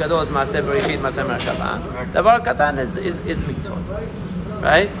 Davar Gadol is Maaseh Bereshit, Maaseh Merkabah. Davar Katan is mitzvot.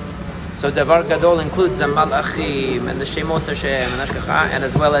 Right? So Davar Gadol includes the malachim and the Shemot Hashem and Hashgacha, and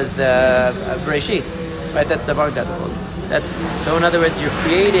as well as the Bereshit. Right? That's Davar Gadol. So in other words, you're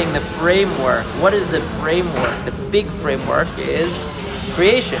creating the framework. What is the framework? The big framework is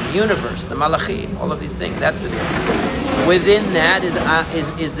creation, universe, the malachim, all of these things. That's the deal. Within that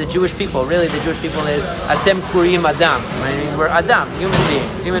is the Jewish people. Really, the Jewish people is Atem Kurim Adam. We're Adam,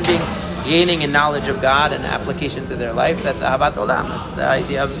 human beings gaining in knowledge of God and application to their life. That's Ahavat Olam. That's the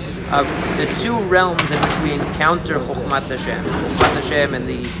idea of the two realms in which we encounter Chokhmat Hashem. Chokhmat Hashem and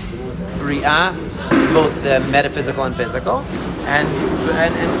the Bria, both the metaphysical and physical, and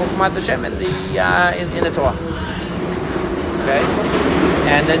Chokhmat Hashem in the Torah. Okay,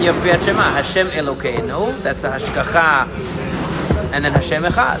 and then you have Kriyat Shema, Hashem Elokeinu. That's a Hashgacha, and then Hashem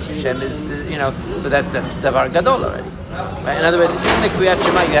Echad. Hashem is so that's davar gadol already. Right? In other words, in the Kriyat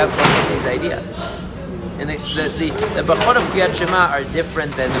Shema you have both of these ideas. And the brachot of Kriyat Shema are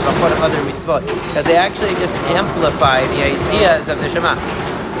different than the brachot of other mitzvot because they actually just amplify the ideas of the Shema. The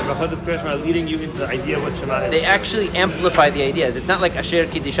brachot of Kriyat Shema are leading you into the idea of what Shema is. They actually amplify the ideas. It's not like Asher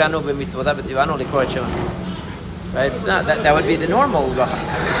Kiddishanu b'mitzvotav v'tzivanu l'kor Shema. Right? It's not that would be the normal bracha.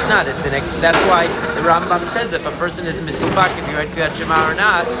 It's not. That's why the Rambam says if a person is misupak if you read Kriyat Shema or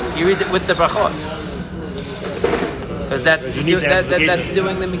not, he reads it with the brachot. Because that's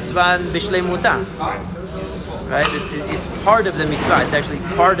doing the mitzvah b'shleimuta. Right? It's part of the mitzvah. It's actually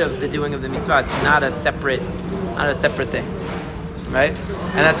part of the doing of the mitzvah. It's not a separate thing. Right?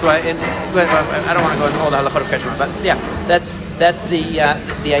 And that's why. I don't want to go into all the halachot of Kriyat Shema, but yeah, that's the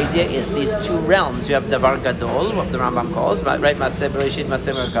idea is these two realms. You have davar gadol, what the Rambam calls, right? Maseh Bereshit,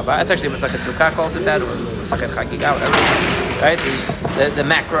 Maseh Merkava. It's actually Masachet Sukkah calls it that, or Masachet Chagiga, whatever. Right? The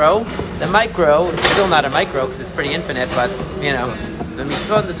macro, the micro. It's still not a micro because it's pretty infinite, but the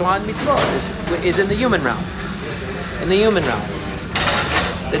mitzvah, the Torah mitzvah is in the human realm. In the human realm.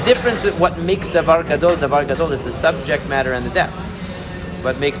 The difference, what makes davar gadol is the subject matter and the depth.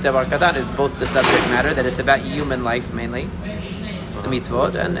 What makes davar katan is both the subject matter, that it's about human life mainly, the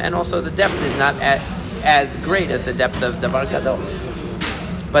mitzvot, and also the depth is not as great as the depth of davar gadol.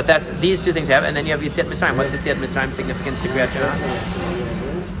 But that's these two things you have, and then you have Yetziat Mitzrayim. What's Yetziat Mitzrayim significance to Kriyat Shema?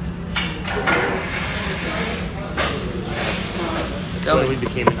 So we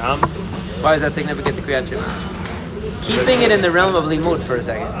became an Am. Why is that significant to Kriyat Shema? Keeping it in the realm of limud for a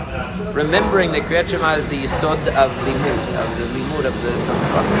second. Remembering that Kriyat Shema is the yisod of the limud of the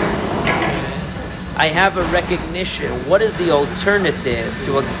Torah. I have a recognition. What is the alternative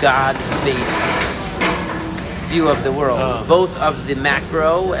to a God-based view of the world? Both of the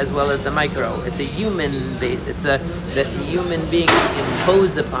macro as well as the micro. It's a human-based. It's that human beings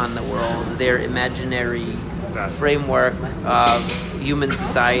impose upon the world their imaginary framework of human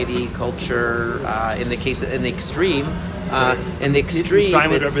society, culture. In the extreme, Mitzrayim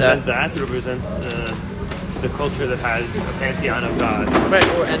would represent that. Represent the culture that has a pantheon of gods.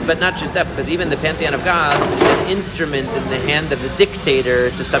 Right, but not just that, because even the pantheon of gods is an instrument in the hand of the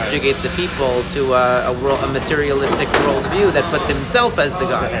dictator to subjugate the people to a materialistic worldview that puts himself as the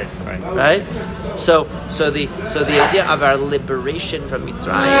god. Right? So the idea of our liberation from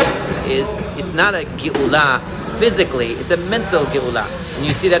Mitzrayim is it's not a geula physically, it's a mental geula. And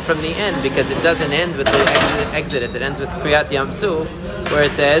you see that from the end, because it doesn't end with the Exodus, it ends with Kriyat Yam Suf, where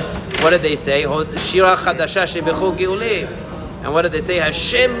it says, what did they say? Shira chadasha shebechu geuli. And what did they say?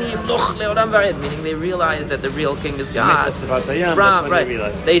 Hashem yimloch leolam v'ed, meaning they realized that the real king is God.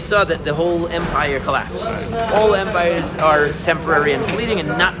 They saw that the whole empire collapsed. All empires are temporary and fleeting and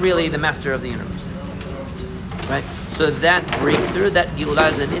not really the master of the universe. Right? So that breakthrough, that geula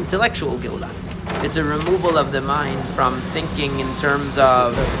is an intellectual geula. It's a removal of the mind from thinking in terms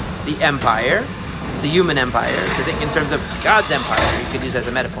of the empire, the human empire, to think in terms of God's empire. You could use it as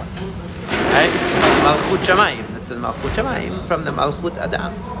a metaphor. Right? Malchut Shamayim. That's the Malchut Shamayim from the Malchut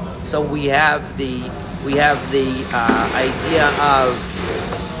Adam. So we have the idea of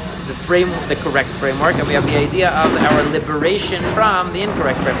the correct framework, and we have the idea of our liberation from the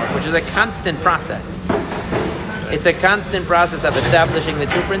incorrect framework, which is a constant process. It's a constant process of establishing the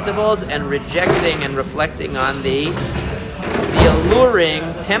two principles and rejecting and reflecting on the alluring,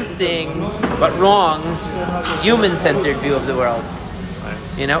 tempting, but wrong, human-centered view of the world.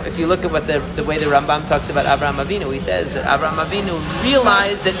 If you look at what the way the Rambam talks about Avraham Avinu, he says that Avraham Avinu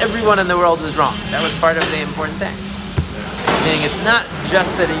realized that everyone in the world was wrong. That was part of the important thing. Meaning it's not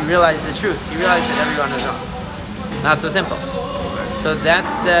just that he realized the truth, he realized that everyone was wrong. Not so simple. So that's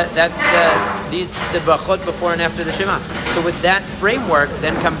the brachot before and after the Shema. So with that framework,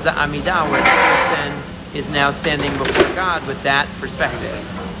 then comes the Amidah, where the person is now standing before God with that perspective.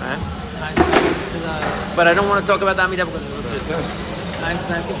 Right? But I don't want to talk about the Amidah because it's good. Ties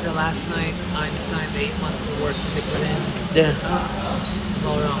back into last night, Einstein, the 8 months of work that they put in. Yeah.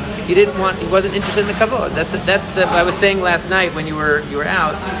 All wrong. He wasn't interested in the kavod. I was saying last night when you were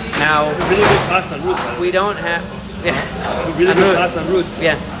out, how really good class on roots. We don't have. Yeah. Really good class on roots.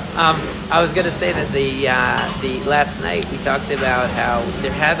 Yeah. I was going to say that the last night we talked about how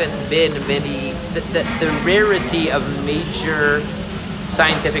there haven't been many the rarity of major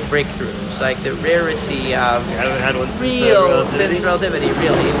scientific breakthroughs, like the rarity of real since relativity.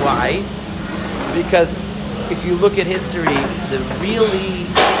 Really, why? Because if you look at history, the really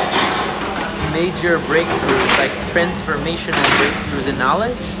major breakthroughs, like transformational breakthroughs in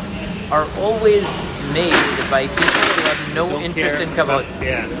knowledge, are always made by people who have no Don't interest care in kavod. about-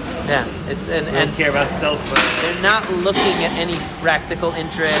 Yeah. Yeah, it's Don't and care about self. they're not looking at any practical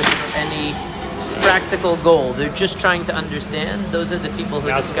interest or any practical goal. They're just trying to understand. Those are the people who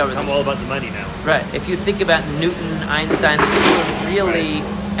Now it's discover become them. all about the money now. Right. If you think about Newton, Einstein, the people who really,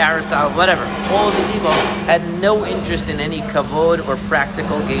 Aristotle, whatever, all of these people had no interest in any kavod or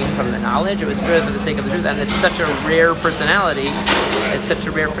practical gain from the knowledge. It was purely for the sake of the truth, and it's such a rare personality. It's such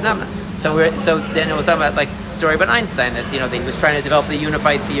a rare phenomenon. So then it was talking about like the story about Einstein that he was trying to develop the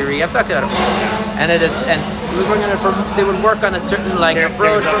unified theory. I've talked about it, and they would work on a certain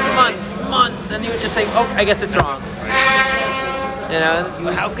approach for months, and he would just say, "Oh, I guess it's wrong."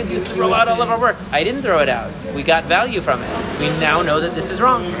 How could you throw out all of our work? I didn't throw it out. We got value from it. We now know that this is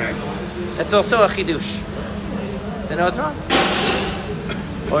wrong. That's also a chidush. They know it's wrong.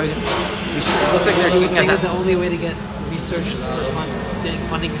 Or it looks like they're You were keeping saying us that out. the only way to get research for getting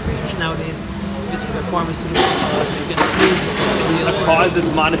funding for research nowadays is for pharmaceutical cause. You can prove A cause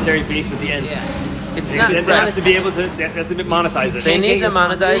that's monetary based at the end. Yeah. It's not. They have to be able to. They have to monetize it. They need to get your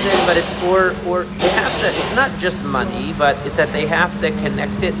monetize it, but it's or they have to. It's not just money, but it's that they have to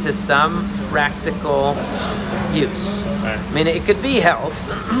connect it to some practical use. Right. I mean, it could be health.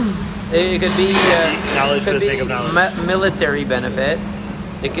 It could be Knowledge it for could the be sake of knowledge. military benefit.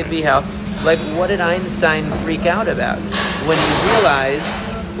 It could be health. Like, what did Einstein freak out about when he realized?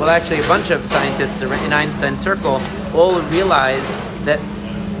 Well, actually, a bunch of scientists in Einstein's circle all realized that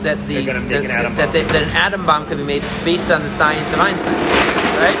They're gonna make an atom bomb. that an atom bomb could be made based on the science of Einstein,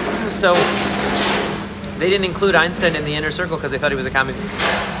 right? So they didn't include Einstein in the inner circle because they thought he was a communist,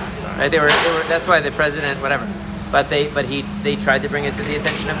 right? They were. That's why the president, whatever. But they tried to bring it to the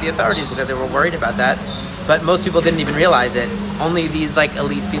attention of the authorities because they were worried about that. But most people didn't even realize it. Only these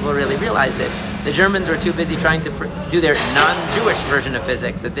elite people really realized it. The Germans were too busy trying to do their non-Jewish version of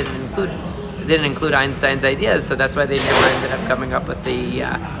physics that didn't include Einstein's ideas. So that's why they never ended up coming up with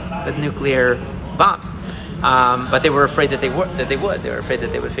with nuclear bombs. But they were afraid that they would. They were afraid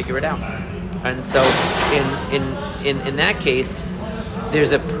that they would figure it out. And so in that case,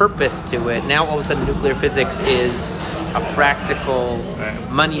 there's a purpose to it. Now all of a sudden nuclear physics is a practical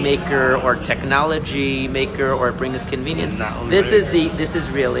money maker or technology maker, or it brings convenience. This is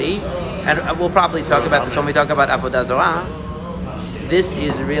really, and we'll probably talk about this when we talk about Avodah Zarah. This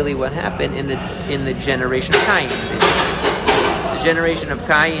is really what happened in the generation of Cain. The generation of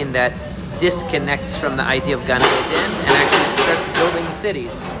Cain that disconnects from the idea of Gan Eden and actually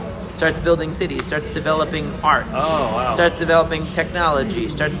starts building cities, starts developing art, starts developing technology,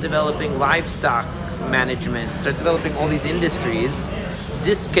 starts developing livestock management, starts developing all these industries,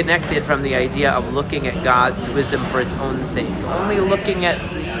 disconnected from the idea of looking at God's wisdom for its own sake, only looking at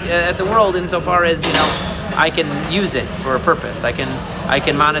the world insofar as I can use it for a purpose, I can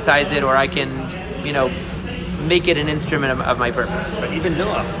monetize it, or I can make it an instrument of my purpose. But even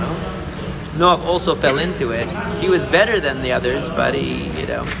Noah, Noah also fell into it. He was better than the others, but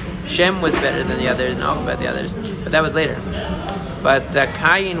Shem was better than the others, Noah better than the others, but that was later. But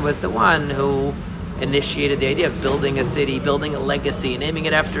Cain was the one who initiated the idea of building a city, building a legacy, naming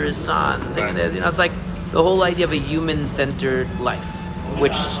it after his son. It's like the whole idea of a human-centered life,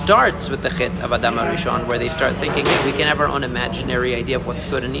 which starts with the Chet of Adam HaRishon, where they start thinking that we can have our own imaginary idea of what's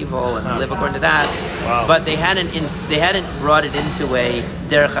good and evil and live according to that. Wow. But they hadn't brought it into a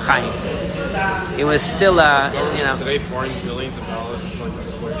derech HaChaim. It was still Today, pouring billions of dollars into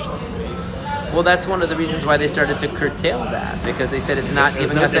exploration of space. Well, that's one of the reasons why they started to curtail that, because they said it's not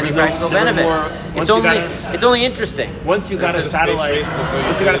giving us any practical benefit. It's only interesting. Once you got a satellite, in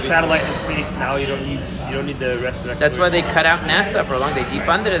space, now you don't need the rest of it. That's why they cut out NASA for a long. They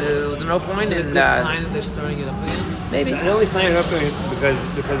defunded it. There was no point Is it a in good sign that they're starting it up again? maybe. They only signed it up because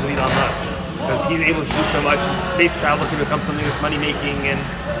of Elon Musk. Because he's able to do so much, and space travel can become something that's money making and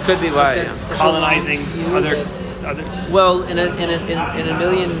Could be why. That's such a colonizing long view other. Well, in a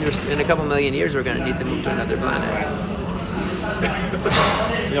couple million years, we're going to need to move to another planet.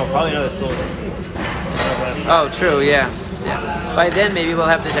 Probably another solar. Oh, true. Yeah. By then, maybe we'll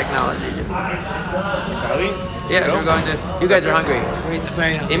have the technology. Shall we? Yeah, so we're going to. You guys are hungry.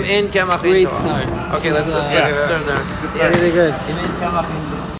 Very hungry. Im in kamach Great in. start. Okay, This let's is, start there. Really good. Im in kamach in.